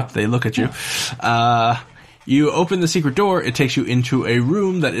they're tied up. They look at you. You open the secret door. It takes you into a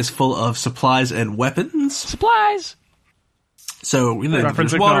room that is full of supplies and weapons. Supplies! So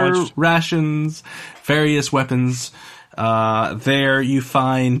Reference there's water, acknowledged. rations, various weapons. There you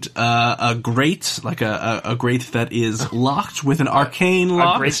find a grate, like a grate that is locked with an arcane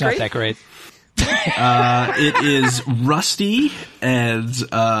lock. It's not that great. It is rusty and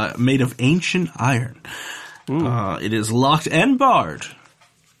made of ancient iron. It is locked and barred.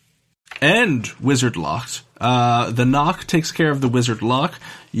 And wizard locked. The knock takes care of the wizard lock.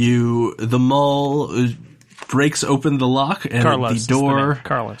 The mole breaks open the lock and Carlos. the door.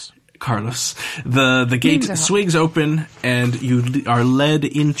 Carlos. The gate swings open and you are led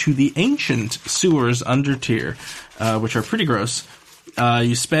into the ancient sewers under tier, which are pretty gross.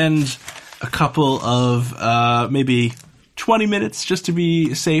 You spend a couple of maybe 20 minutes just to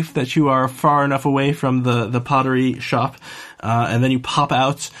be safe that you are far enough away from the pottery shop, and then you pop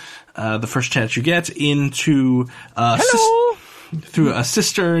out the first chance you get into through a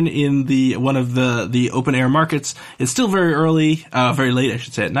cistern in one of the open air markets. It's still very early, very late, I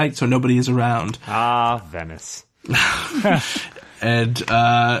should say, at night, so nobody is around. Ah, Venice. And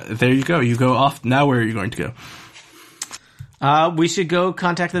there you go. You go off. Now where are you going to go? We should go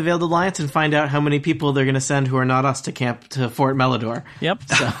contact the Veiled Alliance and find out how many people they're going to send who are not us to camp to Fort Melidor. Yep.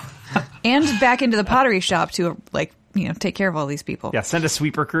 And back into the pottery shop to, take care of all these people. Yeah, send a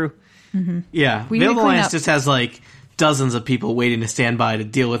sweeper crew. Yeah. We need Veiled to clean Alliance up. just has, dozens of people waiting to stand by to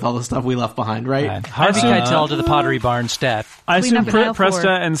deal with all the stuff we left behind, right? Harvey Keitel to the Pottery Barn stat. I Clean assume up in aisle 4.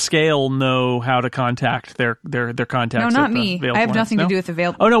 Presta and Scale know how to contact their contacts. No, at not the me. Veiled I have Alliance. nothing to No? do with the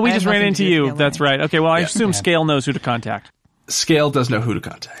Veiled. Oh no, we I just have ran nothing into to do with you. the Veiled That's Alliance. right. Okay, well, I assume Scale knows who to contact. Scale does know who to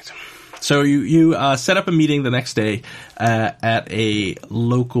contact. So you set up a meeting the next day at a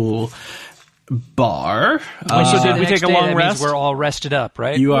local bar. So did we take a long that rest? means we're all rested up,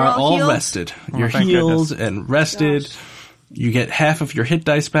 right? You are We're all all healed? rested. You're thank healed goodness. and rested. You get half of your hit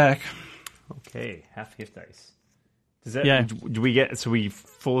dice back. Okay, half hit dice. Does that? Yeah. Do we get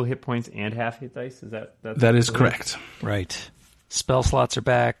full hit points and half hit dice? Is That is correct. Right. Spell slots are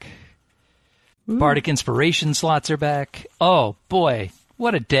back. Bardic Inspiration slots are back. Oh, boy.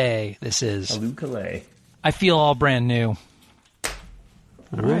 What a day this is. Luke-Calais. I feel all brand new.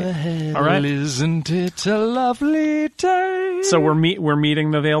 All right. All right. Isn't it a lovely day? So we're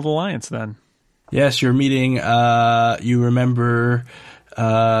meeting the Veiled Alliance then. Yes, you're meeting. You remember.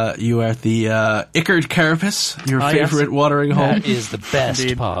 You are at the Ickard Carapace, your favorite yes. watering hole, That is the best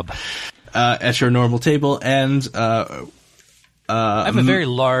Indeed. pub. at your normal table, and I have a very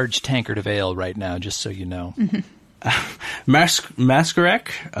large tankard of ale right now, just so you know. Maskarek,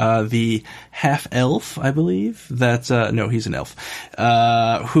 the half-elf, I believe, no, he's an elf,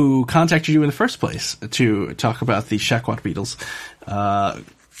 who contacted you in the first place to talk about the Shakwat beetles,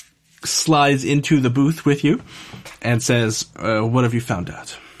 slides into the booth with you and says, what have you found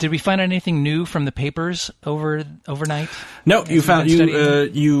out? Did we find anything new from the papers overnight? No, you found, been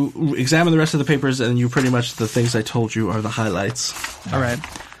studying you examine the rest of the papers, and you pretty much, the things I told you are the highlights. All right.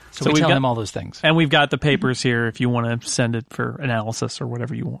 So we we've tell got- him all those things. And we've got the papers here if you want to send it for analysis or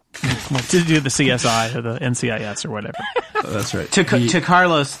whatever you want. To do the CSI or the NCIS or whatever. That's right. To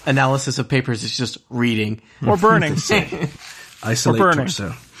Carlos, analysis of papers is just reading. Or burning. Isolate Or burning.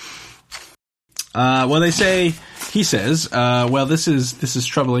 torso. Well, he says, well, this is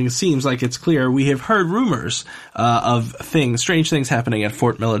troubling. It seems like it's clear. We have heard rumors of strange things happening at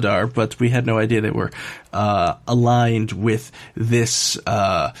Fort Melidor, but we had no idea they were aligned with this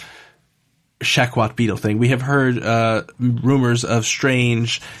Shakwat beetle thing. We have heard rumors of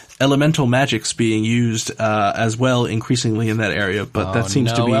strange elemental magics being used as well, increasingly in that area, but that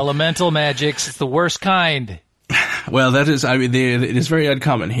seems to be... elemental magics. It's the worst kind. Well, that is, it is very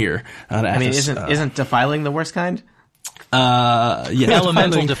uncommon here on Athos. Isn't defiling the worst kind? Yeah,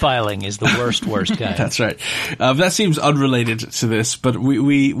 Elemental defiling is the worst kind. That's right. That seems unrelated to this, but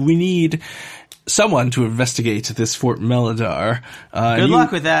we need someone to investigate this Fort Melidor. Good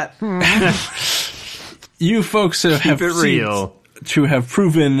luck with that. You folks have Keep it seemed real. to have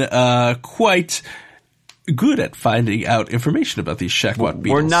proven quite good at finding out information about these Shakwat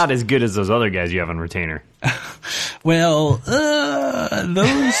beetles. We're not as good as those other guys you have on retainer. Well,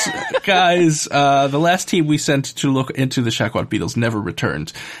 those guys, the last team we sent to look into the Shakwat beetles never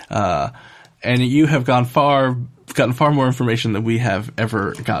returned. And you have gone far gotten far more information than we have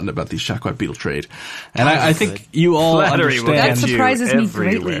ever gotten about the Shaquat beetle trade. And I think you all understand. That surprises me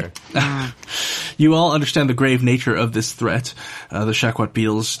greatly. You all understand the grave nature of this threat. The Shaquat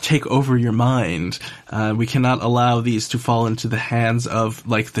beetles take over your mind. We cannot allow these to fall into the hands of,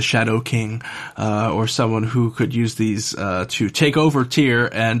 like, the Shadow King, or someone who could use these to take over Tyr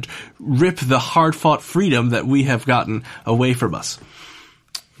and rip the hard-fought freedom that we have gotten away from us.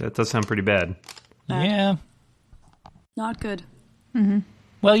 That does sound pretty bad. Yeah. Not good. Mm-hmm.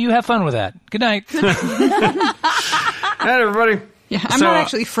 Well, you have fun with that. Good night. Hey, everybody. Yeah, I'm not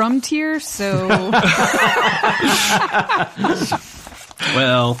actually from Tyr, so...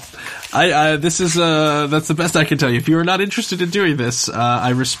 Well, that's the best I can tell you. If you are not interested in doing this,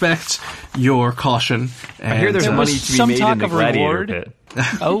 I respect your caution. And, I hear there's money to be some made talk in the of gladiator reward. pit.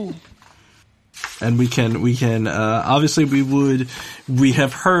 Oh. And we can, obviously we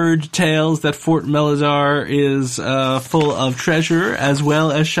have heard tales that Fort Melidar is, full of treasure as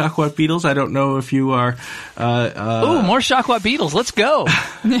well as Shaquat beetles. I don't know if you are, Ooh, more Shaquat beetles. Let's go.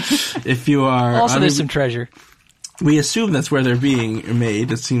 if you are. Also, there's some treasure. We assume that's where they're being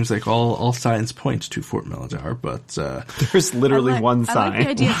made. It seems like all signs point to Fort Melidar, but, There's literally one I sign. like the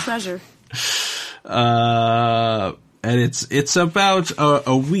idea of treasure. and it's about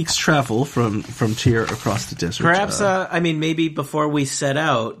a week's travel from Tyr across the desert. Perhaps, maybe before we set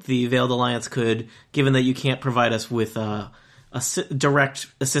out, the Veiled Alliance could, given that you can't provide us with direct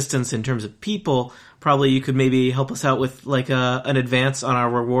assistance in terms of people, probably you could maybe help us out with like an advance on our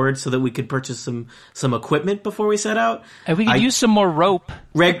reward so that we could purchase some equipment before we set out. And we could use some more rope.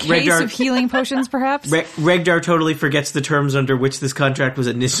 Case of healing potions, perhaps? Regdar totally forgets the terms under which this contract was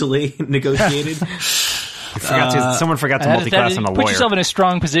initially negotiated. Someone forgot to multi-class on a lawyer. Put yourself in a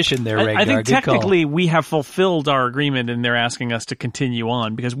strong position there, Regdar. I think Good call. technically we have fulfilled our agreement, and they're asking us to continue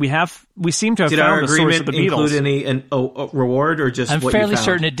on because we seem to have Did found our the source of agreement the beetles. include a reward or just I'm what fairly you found?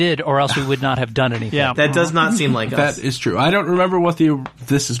 certain it did, or else we would not have done anything. Yeah. That does not seem like us. That is true. I don't remember what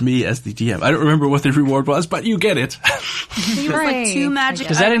this is me as the DM. I don't remember what the reward was, but you get it. It was like 2 magic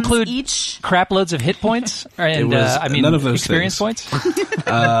Does that items include each. crap loads of hit points? And, none of those experience things.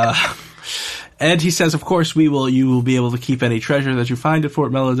 points? And he says, of course, you will be able to keep any treasure that you find at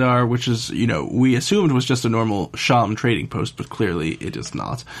Fort Melidar, which is, we assumed was just a normal Sham trading post, but clearly it is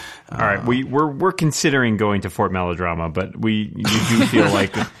not. All right, we're considering going to Fort Melodrama, but you do feel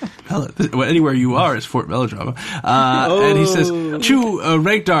like anywhere you are is Fort Melodrama. And he says, to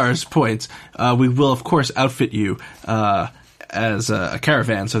Regdar's point, we will, of course, outfit you as a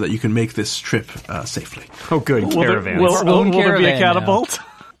caravan so that you can make this trip safely. oh, good caravan. Will there be a catapult?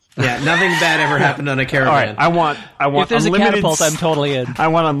 Yeah, nothing bad ever happened on a All caravan. right, I want If there's a unlimited catapult, I'm totally in. I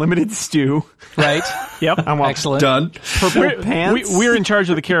want unlimited stew. Right? Yep. I want Excellent. Done. purple pants. We're in charge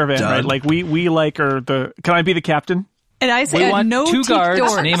of the caravan, Done. right? Like we like are the. Can I be the captain? And I say We want no 2 teeth guards,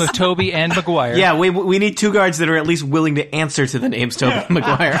 doors. name of Toby and McGuire. Yeah, we need 2 guards that are at least willing to answer to the names Toby and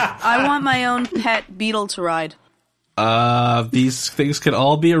McGuire. I want my own pet beetle to ride. These things can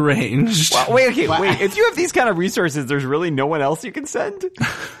all be arranged. Well, wait. If you have these kind of resources, there's really no one else you can send.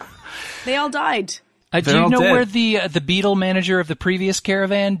 They all died. Do They're you all know dead. where the beetle manager of the previous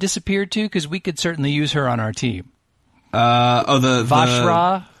caravan disappeared to? Because we could certainly use her on our team.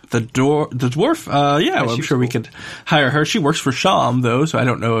 Vashra? The dwarf? Yeah, well, I'm sure we could hire her. She works for Sham, though, so I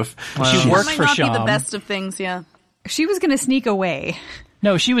don't know if She worked Might for not be the Sham. best of things, yeah. She was going to sneak away.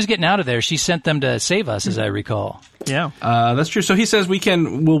 No, she was getting out of there. She sent them to save us, as I recall. Yeah. that's true. So he says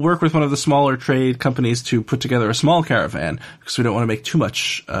we'll work with one of the smaller trade companies to put together a small caravan because we don't want to make too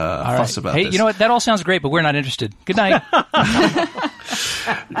much fuss about Hey, this. you know what? That all sounds great, but we're not interested. Good night.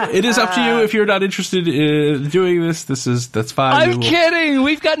 It is up to you if you're not interested in doing this. That's fine. I'm kidding.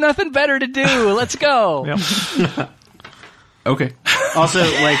 We've got nothing better to do. Let's go. Okay. Also,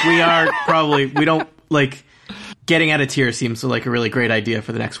 we don't, getting out of Tyr seems like a really great idea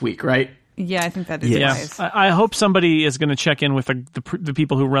for the next week, right? Yeah, I think that is Yeah, wise. I hope somebody is going to check in with the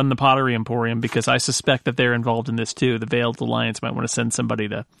people who run the Pottery Emporium because I suspect that they're involved in this too. The Veiled Alliance might want to send somebody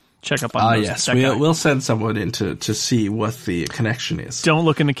to check up on those. Yes, that guy. we'll send someone in to see what the connection is. Don't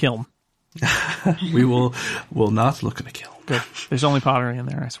look in the kiln. We will not look in a kiln. Good. There's only pottery in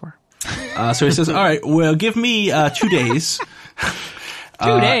there, I swear. So he says, all right, well, give me 2 days.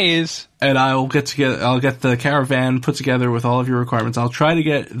 2 days. And I'll get the caravan put together with all of your requirements. I'll try to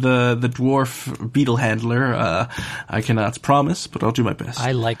get the dwarf beetle handler. I cannot promise, but I'll do my best.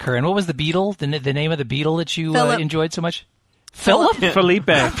 I like her. And what was the beetle? The name of the beetle that you Philip. enjoyed so much? Philip? Felipe.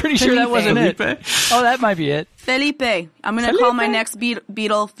 I'm pretty sure that wasn't it. Felipe? Oh, that might be it. Felipe. I'm going to call my next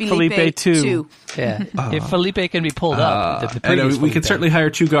beetle Felipe, Felipe 2. Yeah. If Felipe can be pulled up. the And previous we can Felipe. certainly hire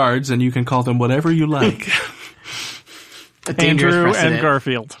 2 guards, and you can call them whatever you like. A dangerous Andrew precedent. and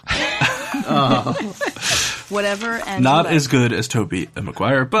Garfield. Whatever. And Not whoever. as good as Toby and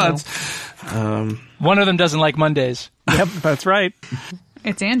Maguire, but One of them doesn't like Mondays. Yep, that's right.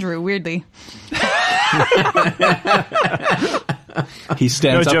 It's Andrew, weirdly. he No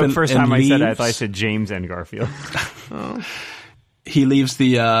stands up joke. and, First and time I said it, I leaves. thought I said James and Garfield. He leaves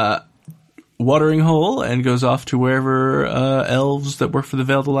the watering hole and goes off to wherever elves that work for the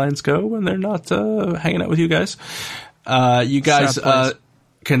Veiled Alliance go when they're not hanging out with you guys. You guys Sad place.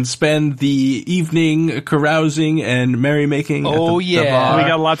 can spend the evening carousing and merrymaking. Oh, at the yeah. bar. We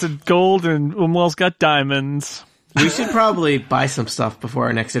got lots of gold, and Umwell's got diamonds. We should probably buy some stuff before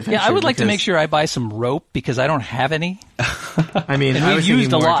our next adventure. Yeah, I would like to because, make sure I buy some rope because I don't have any. I mean, And I we've was thinking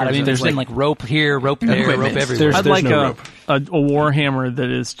used a more in lot. I terms mean, of, there's been like rope here, rope there, rope equipment. everywhere. I'd There's like no a rope. warhammer that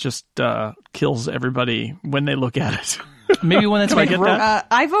is just kills everybody when they look at it. Maybe one that's Can I like get rope. that?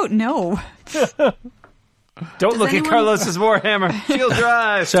 I vote no. Don't look anyone- at Carlos's Warhammer. Shield your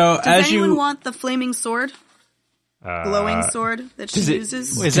eyes. So Does as anyone you want the flaming sword? Glowing sword that she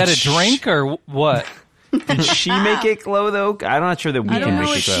uses? Is that a drink or what? Did she make it glow though? I'm not sure that we I can don't know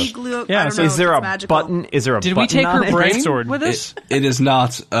make if it glow. she glue. Yeah, I don't so know Is if there it's a magical. button? Is there a Did we button take on her it? brain Sword. with us? it is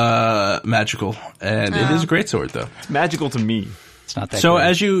not magical, and it is a great sword though. It's magical to me. It's not that So great.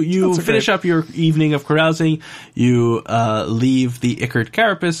 as you so finish great. up your evening of carousing, you leave the Ichard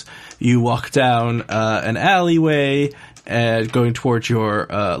Carapace, you walk down an alleyway going towards your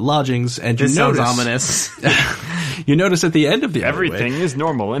lodgings, and you This sounds notice ominous. you notice at the end of the Everything alleyway, is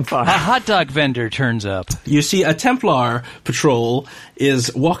normal and fine. a hot dog vendor turns up. you see a Templar patrol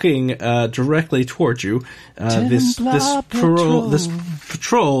is walking directly towards you. This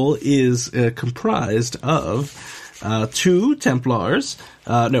patrol is comprised of 2 Templars,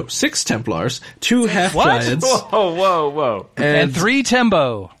 6 Templars, 2 half giants, Whoa. And 3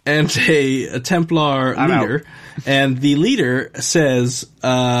 Tembo. and a Templar leader. And the leader says,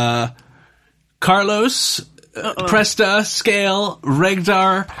 Carlos, Presta, Scale,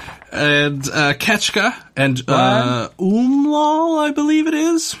 Regdar, and Ketchka, and Umlal, I believe it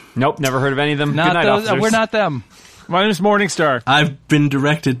is. Nope, never heard of any of them. Good Not night, those. officers. We're not them. My name's Morningstar. I've been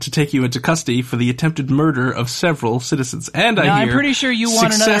directed to take you into custody for the attempted murder of several citizens, and No, I I'm hear pretty sure you want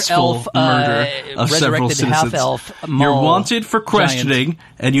another successful elf, murder of several resurrected citizens. half-elf You're mole wanted for questioning,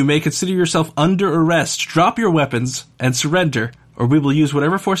 and you may consider yourself under arrest. Drop your weapons and surrender, or we will use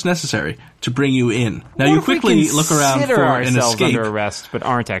whatever force necessary to bring you in. Now you quickly look around Consider for an ourselves escape. under arrest, but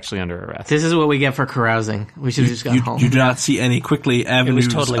aren't actually under arrest. This is what we get for carousing. We should have just gone home. You do not see any quickly avenues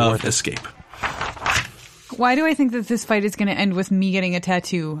totally of worth it. escape. Why do I think that this fight is going to end with me getting a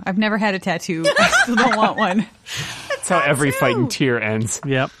tattoo? I've never had a tattoo. I still don't want one. That's how every fight in tier ends.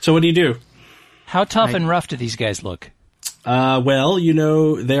 Yep. So what do you do? How tough and rough do these guys look? Well,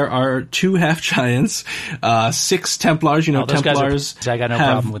 there are 2 half giants, 6 Templars. Oh, those guys are- Templars I got no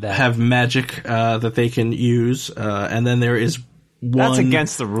problem with that. have magic that they can use, and then there is one. That's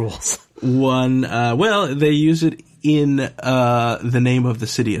against the rules. Well, they use it in the name of the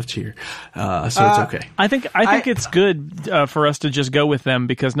city of Tyr, so it's okay. I think it's good for us to just go with them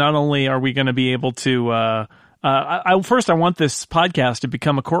because not only are we going to be able to. I want this podcast to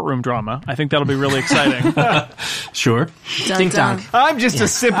become a courtroom drama. I think that'll be really exciting. Sure. Dun, Ding dun. dong. I'm just a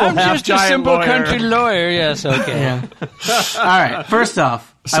simple I'm just a simple country lawyer. Yes, okay. Yeah. All right. First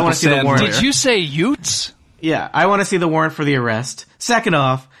off, I want to see the sand warrant. lawyer. Did you say Utes? Yeah, I want to see the warrant for the arrest. Second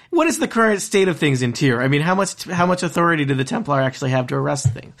off, what is the current state of things in Tyr? I mean, how much authority do the Templar actually have to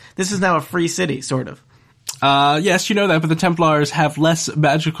arrest things? This is now a free city, sort of. Yes, you know that, but the Templars have less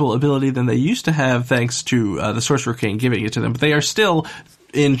magical ability than they used to have thanks to the Sorcerer King giving it to them, but they are still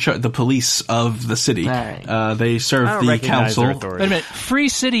the police of the city. All right. They serve I don't the recognize their council. authority. Wait a minute. Free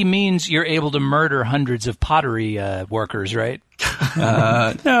city means you're able to murder hundreds of pottery workers, right?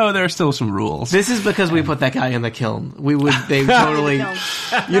 No, there are still some rules. This is because we put that guy in the kiln. They totally.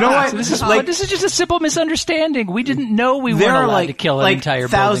 You know what? This is just a simple misunderstanding. We didn't know we there weren't are allowed to kill an entire building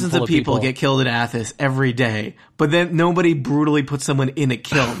thousands full of people get killed in Athos every day, but then nobody brutally puts someone in a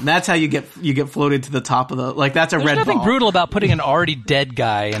kiln. That's how you get floated to the top of the that's a There's red nothing ball. brutal about putting an already dead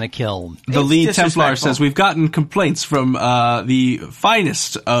guy in a kiln. The It's lead Templar disrespectful. says, we've gotten complaints from the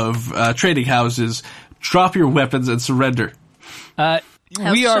finest of trading houses. Drop your weapons and surrender.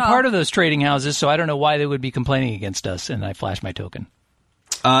 We are Shaw. part of those trading houses, so I don't know why they would be complaining against us. And I flash my token.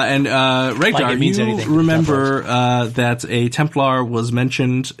 And Regdar, Like it means anything to you the remember that a Templar was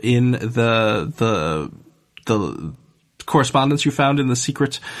mentioned in the correspondence you found in the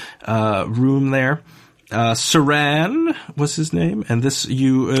secret room there. Saran was his name, and this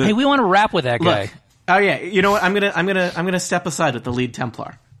you. Hey, we want to rap with that guy. Look, oh yeah, you know what? I'm gonna step aside with the lead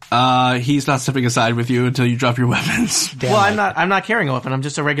Templar. He's not stepping aside with you until you drop your weapons. Well, I'm not carrying a weapon. I'm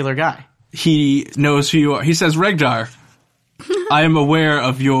just a regular guy. He knows who you are. He says, Regdar, I am aware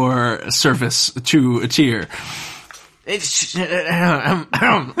of your service to Tyr. I'm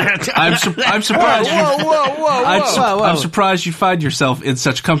surprised. I'm surprised you find yourself in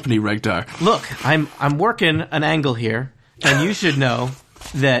such company, Regdar. Look, I'm working an angle here, and you should know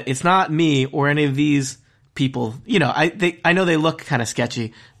that it's not me or any of these people. You know, I know they look kind of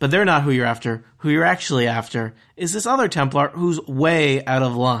sketchy, but they're not who you're after. Who you're actually after is this other Templar who's way out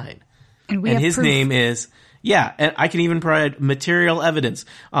of line, and his proof. name is and I can even provide material evidence.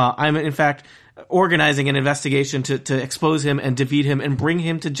 I'm in fact organizing an investigation to expose him and defeat him and bring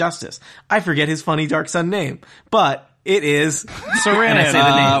him to justice. I forget his funny dark son name, but it is Sarannan. I say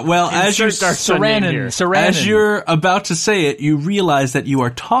the name. Well, as Sarannan. you're about to say it, you realize that you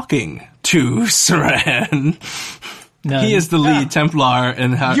are talking to Saran. He is the lead Templar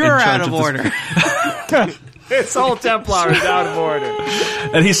and you're out of order. This whole Templar is out of order.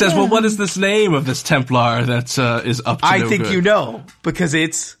 And he says, well, what is this name of this Templar that is up to I no think good? you know, because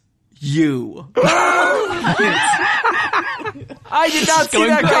it's you. I did not see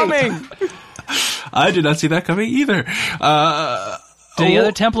that coming. I did not see that coming either. Do the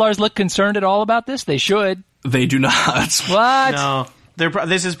other Templars look concerned at all about this? They should. They do not. What? No,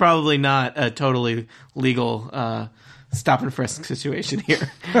 this is probably not a totally legal stop and frisk situation here.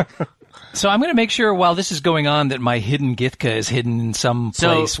 So I'm going to make sure while this is going on that my hidden Githka is hidden in some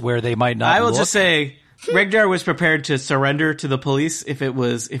place where they might not I will look. just say, Regdar was prepared to surrender to the police if it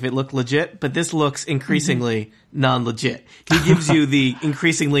looked legit, but this looks increasingly non-legit. He gives you the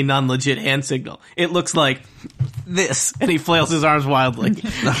increasingly non-legit hand signal. It looks like this, and he flails his arms wildly.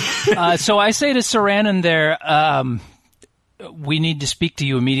 So I say to Sarannan there, we need to speak to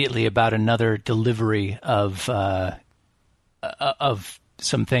you immediately about another delivery of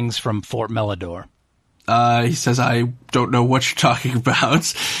some things from Fort Melidor. He says, I don't know what you're talking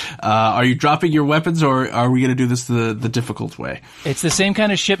about. Are you dropping your weapons, or are we going to do this the difficult way? It's the same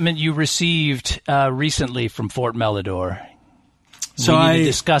kind of shipment you received recently from Fort Melidor. So we need to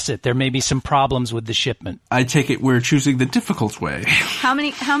discuss it. There may be some problems with the shipment. I take it we're choosing the difficult way. How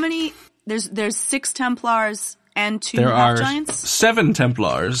many? There's 6 Templars and 2 There are half-giants? 7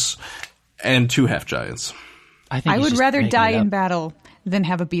 Templars and 2 half-giants. I would rather die in battle than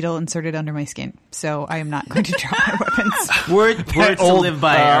have a beetle inserted under my skin. So I am not going to drop my weapons. Words to live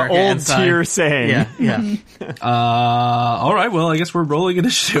by our old Tyr saying. Yeah. All right, well, I guess we're rolling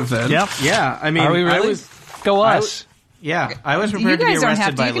initiative then. Yep. Yeah. I mean, Are we really? Go us. I was prepared to be You guys don't arrested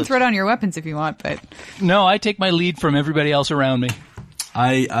have to. by You can throw down your weapons if you want, but No, I take my lead from everybody else around me.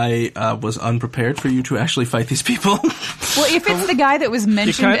 I was unprepared for you to actually fight these people. well, if it's the guy that was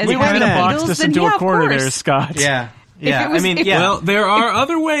mentioned as We having kind of boxed beetles, us then into yeah, a corner of course. there, Scott. Yeah. Yeah. it was- if- Well, there are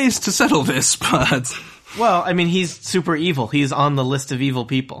other ways to settle this, but Well, I mean, he's super evil. He's on the list of evil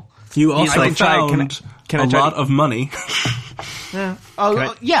people. you also I can try- found can I a try lot to- of money.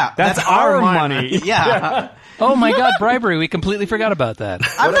 Oh, yeah. That's our money. Yeah. Oh my God, bribery! We completely forgot about that.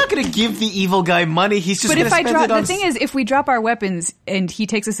 I'm not going to give the evil guy money. He's just But going if to I spend drop, it on... the thing is, if we drop our weapons and he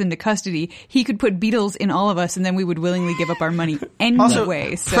takes us into custody, he could put beetles in all of us, and then we would willingly give up our money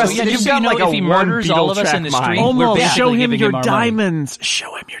anyway. So Preston, Yeah, you've just so got you know, like if a he one murders beetle all of us track in the mind. street, we're Almost. basically Show him giving your him our money. diamonds.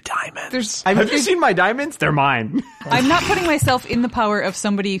 Show him your diamonds. Have you seen my diamonds? They're mine. I'm not putting myself in the power of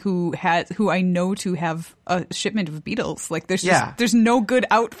somebody who I know to have a shipment of beetles. Like there's no good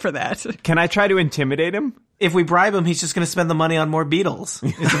out for that. Can I try to intimidate him? If we bribe him, he's just going to spend the money on more beetles.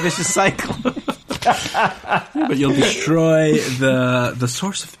 It's a vicious cycle. But you'll destroy the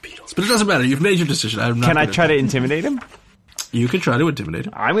source of the beetles. But it doesn't matter. You've made your decision. Can I try to intimidate him? You can try to intimidate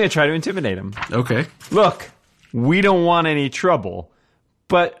him. I'm going to try to intimidate him. Okay. Look, we don't want any trouble,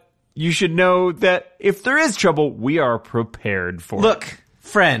 but you should know that if there is trouble, we are prepared for it. Look,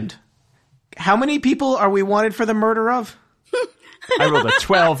 friend, how many people are we wanted for the murder of? I rolled a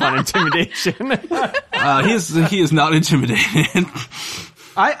 12 on intimidation. He is not intimidated.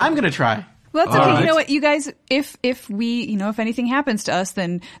 I'm going to try. Well, that's okay. All right. You know what, you guys, if anything happens to us,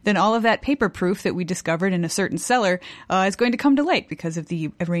 then all of that paper proof that we discovered in a certain cellar is going to come to light because of the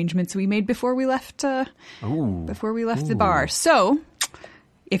arrangements we made before we left the bar. So,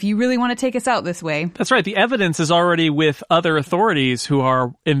 if you really want to take us out this way, That's right. The evidence is already with other authorities who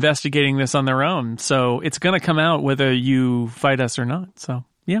are investigating this on their own. So it's going to come out whether you fight us or not. So,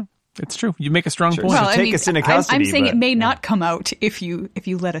 yeah, it's true. You make a strong point. Well, take us into custody, I'm saying but- it may not come out if you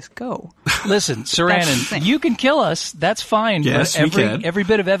let us go. Listen, That's the Sarannan, thing. you can kill us. That's fine. Yes, but we can. every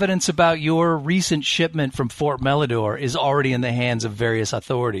bit of evidence about your recent shipment from Fort Melidor is already in the hands of various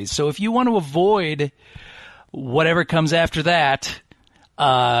authorities. So if you want to avoid whatever comes after that,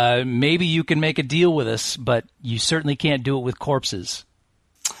 Maybe you can make a deal with us, but you certainly can't do it with corpses.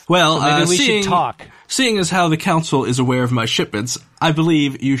 Well, So maybe we should talk. Seeing as how the council is aware of my shipments, I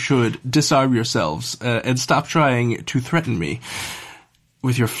believe you should disarm yourselves and stop trying to threaten me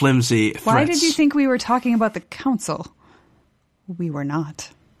with your flimsy threats. Why did you think we were talking about the council? We were not.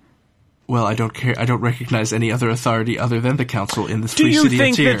 Well, I don't care. I don't recognize any other authority other than the council in this Do free you city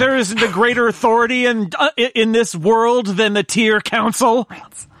think of Tyr. that there isn't a greater authority in this world than the Tyr Council?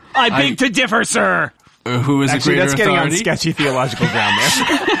 I beg to differ, sir. Who is Actually, a greater that's getting authority? on sketchy theological ground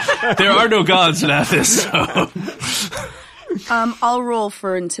there. There are no gods in Athens. So. I'll roll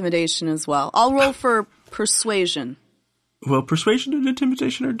for intimidation as well. I'll roll for persuasion. Well, persuasion and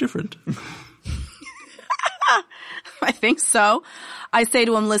intimidation are different. I think so. I say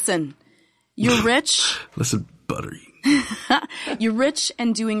to him, listen, you're rich. Listen, buttery. You're rich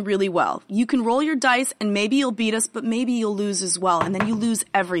and doing really well. You can roll your dice and maybe you'll beat us, but maybe you'll lose as well. And then you lose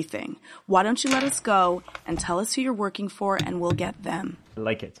everything. Why don't you let us go and tell us who you're working for and we'll get them. I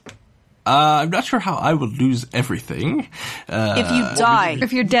like it. I'm not sure how I will lose everything. If you die.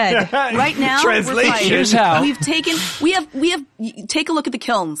 If you're dead. Right now, Translation. we're fighting. Here's how. We have, take a look at the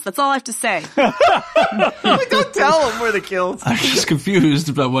kilns. That's all I have to say. Don't tell them where the kills. I'm just confused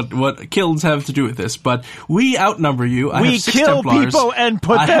about what kilns have to do with this, but we outnumber you. I We have 6 kill Templars. people and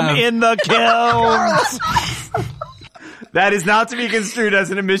put I them have- in the kilns. That is not to be construed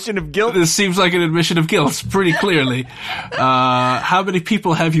as an admission of guilt. This seems like an admission of guilt, pretty clearly. How many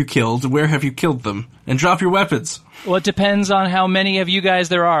people have you killed? Where have you killed them? And drop your weapons. Well, it depends on how many of you guys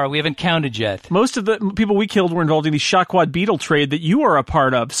there are. We haven't counted yet. Most of the people we killed were involved in the Shockwad beetle trade that you are a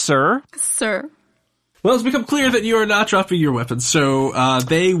part of, sir. Sir. Well, it's become clear that you are not dropping your weapons, so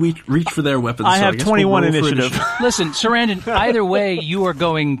they reach for their weapons. I so have guess 21 we'll roll for initiative. Listen, Sarandon, either way, you are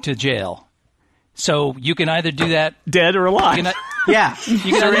going to jail. So you can either do that... Dead or alive. You can, Yeah. you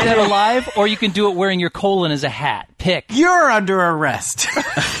can either do that alive, or you can do it wearing your colon as a hat. Pick. You're under arrest.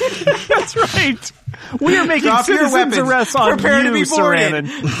 That's right. We are making Drop your citizens weapons. arrests on Prepare to you, be boarded.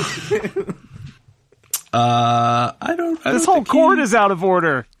 Sarandon. I don't This whole think court is out of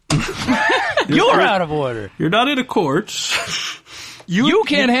order. You're out of order. You're not in a court. You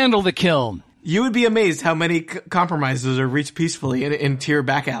can't handle the kiln. You would be amazed how many compromises are reached peacefully in Tyr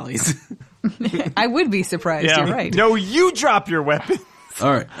back alleys. I would be surprised. Yeah. You're right. No, you drop your weapon.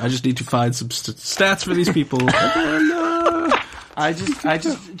 All right, I just need to find some stats for these people. And, I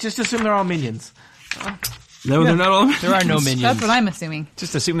just assume they're all minions. no, they're not all. There are no minions. That's what I'm assuming.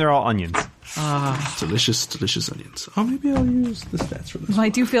 Just assume they're all onions. Delicious, delicious onions. Oh, maybe I'll use the stats for this. Well, I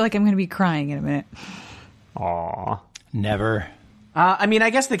do feel like I'm going to be crying in a minute. Aw. Never. I mean, I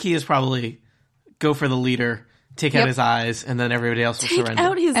guess the key is probably go for the leader, take out Yep. his eyes, and then everybody else will Take surrender.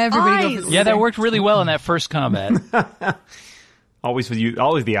 out his Everybody eyes. go- Yeah, that worked really well in that first combat. Always with you.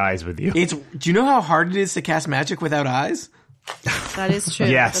 Always the eyes with you. Do you know how hard it is to cast magic without eyes? That is true.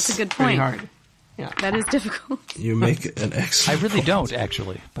 Yes. That's a good Pretty point. hard. That is difficult. You make an I excellent. really don't,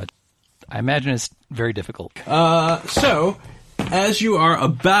 actually, but I imagine it's very difficult. So, as you are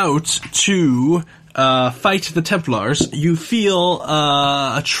about to fight the Templars, you feel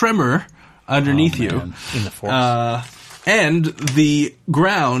a tremor underneath you, In the force. and the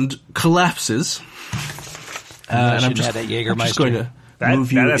ground collapses. I And should have that I'm just going to that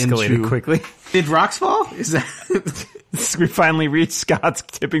move you escalated into. quickly. Did rocks fall? Is that We finally reached Scott's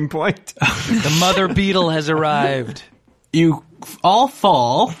tipping point. The mother beetle has arrived. You all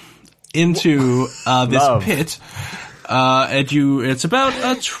fall into this Love. pit, and it's about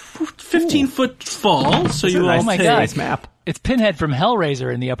a 15-foot fall. So you all Oh my take. God. Nice map. It's Pinhead from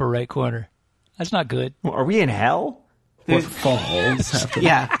Hellraiser in the upper right corner. That's not good. Are we in hell? What falls happen?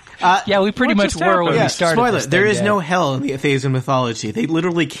 yeah? Yeah, we pretty What much just were when happened? we started. Spoiler: this there thing, is yeah. no hell in the Athasian mythology. They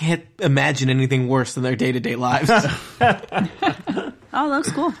literally can't imagine anything worse than their day-to-day lives. Oh,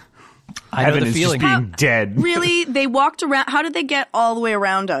 that's cool. I know Heaven the is feeling. just being dead. Really? They walked around. How did they get all the way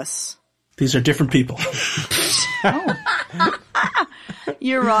around us? These are different people.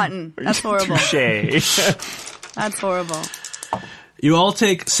 You're rotten. That's horrible. Touche. That's horrible. You all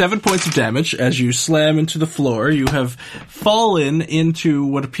take 7 points of damage as you slam into the floor. You have fallen into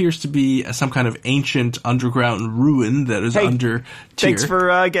what appears to be some kind of ancient underground ruin that is Hey, under Tyr. Thanks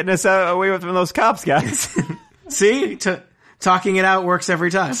for getting us away from those cops, guys. See, talking it out works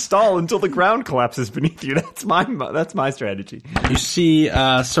every time. Stall until the ground collapses beneath you. That's my strategy. You see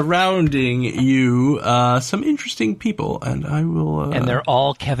surrounding you some interesting people, and I will. And they're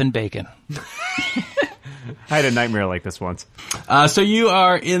all Kevin Bacon. I had a nightmare like this once. So you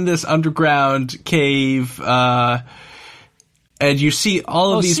are in this underground cave, and you see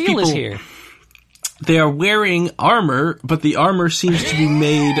all of these Seal people. is here. They are wearing armor, but the armor seems to be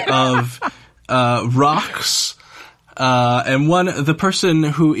made of rocks. And the person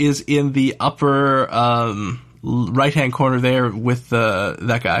who is in the upper right-hand corner there with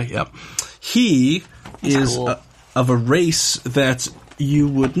that guy, he is cool. of a race that you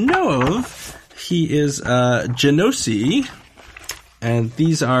would know of. He is Genasi, and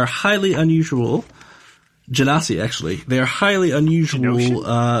these are highly unusual. Genasi, actually. They are highly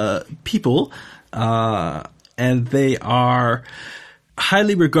unusual people, and they are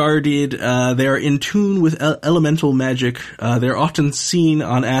highly regarded. They are in tune with elemental magic. They're often seen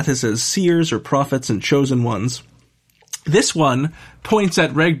on Athos as seers or prophets and chosen ones. This one points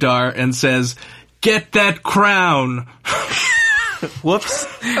at Regdar and says, "Get that crown!" Whoops.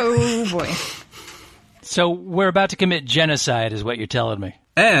 Oh boy. So we're about to commit genocide, is what you're telling me.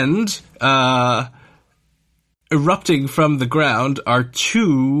 And erupting from the ground are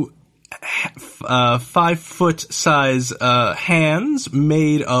two 5-foot size hands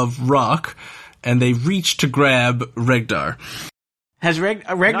made of rock, and they reach to grab Regdar. Has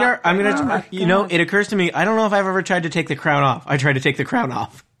Regdar? I'm gonna. It occurs to me. I don't know if I've ever tried to take the crown off. I tried to take the crown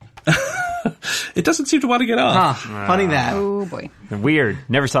off. It doesn't seem to want to get off. Funny that. Oh boy. Weird.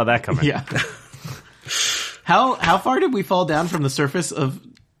 Never saw that coming. Yeah. How far did we fall down from the surface of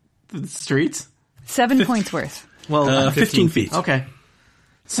the streets? 7 points worth. Well, 15 feet. Okay.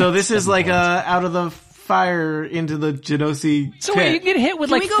 So this is like out of the fire into the Genasi So pit. wait, you can get hit with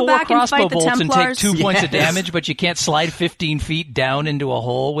Can like we go 4 back and crossbow fight the bolts and take Templars? 2 points of Yes. damage, but you can't slide 15 feet down into a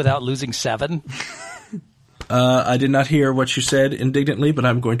hole without losing 7? I did not hear what you said indignantly, but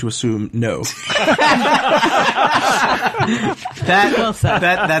I'm going to assume no.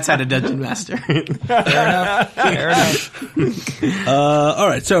 That's how to Dungeon Master. Fair enough. All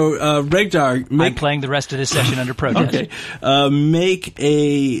right, so Regdar, I'm playing the rest of this session under protest. okay, make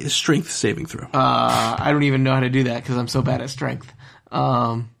a strength saving throw, I don't even know how to do that because I'm so bad at strength.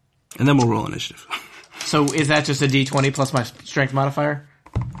 and then we'll roll initiative. So is that just a D20 plus my strength modifier?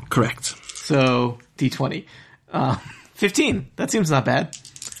 Correct. So D20. 15. That seems not bad.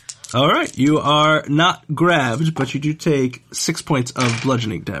 All right, you are not grabbed, but you do take 6 points of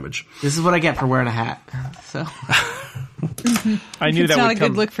bludgeoning damage. This is what I get for wearing a hat. So I knew It's that not would a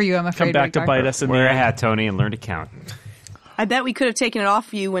come, good look for you, I'm come afraid. back to Regdar. bite us in Wear the a hat, Tony, and learn to count. I bet we could have taken it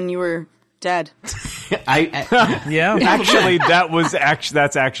off you when you were dead. Yeah. Actually,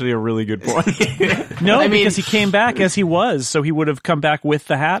 that's actually a really good point. No, I mean- because he came back as he was, so he would have come back with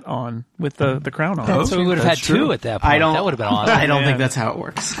the hat on, with the crown on. So we would have had That's true. 2 at that point. That would have been awesome. I don't Yeah. think that's how it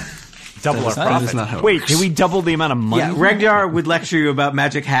works. Double our That profit. is not how it Wait, works. did we double the amount of money? Yeah, Regdar would lecture you about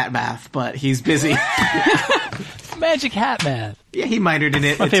magic hat math, but he's busy. Magic hat math. Yeah, he minored in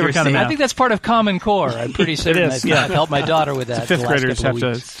it. My It's favorite your kind of state. math. I think that's part of Common Core. I'm pretty certain is, I've yeah. helped my daughter with that. Fifth the last graders couple have of to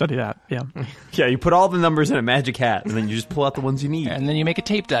weeks. study that. Yeah. Yeah, you put all the numbers in a magic hat, and then you just pull out the ones you need. And then you make a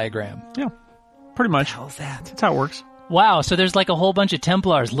tape diagram. Yeah. Pretty much. How's that? That's how it works. Wow, so there's like a whole bunch of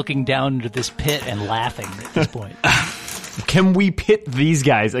Templars looking down into this pit and laughing at this point. Can we pit these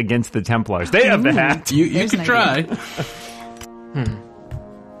guys against the Templars? They have the hat. You There's can an try.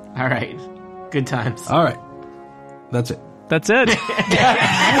 All right. Good times. All right, that's it. That's it. Come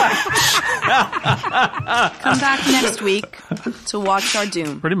back next week to watch our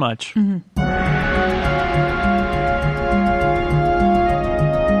doom. Pretty much.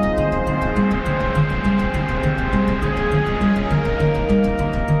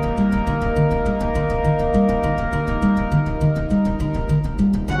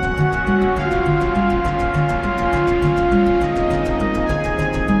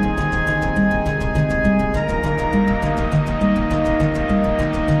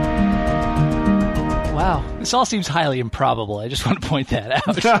 Wow, this all seems highly improbable. I just want to point that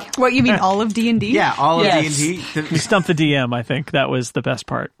out. What, you mean all of D&D? Yeah, all of Yes. D&D. You stumped the DM, I think. That was the best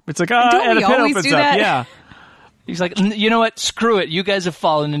part. It's like, Don't and we a pit always opens do up. that? Yeah. He's like, you know what? Screw it. You guys have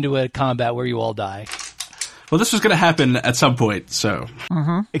fallen into a combat where you all die. Well, this was going to happen at some point, so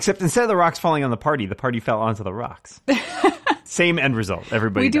Except instead of the rocks falling on the party fell onto the rocks. Same end result.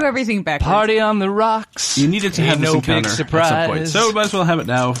 Everybody We do dies. everything backwards. Party on the rocks. you needed to have Ain't this no encounter big at some surprise. point. So we might as well have it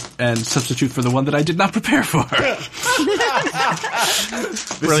now and substitute for the one that I did not prepare for. This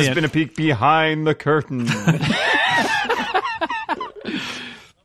Brilliant. has been a peek behind the curtain.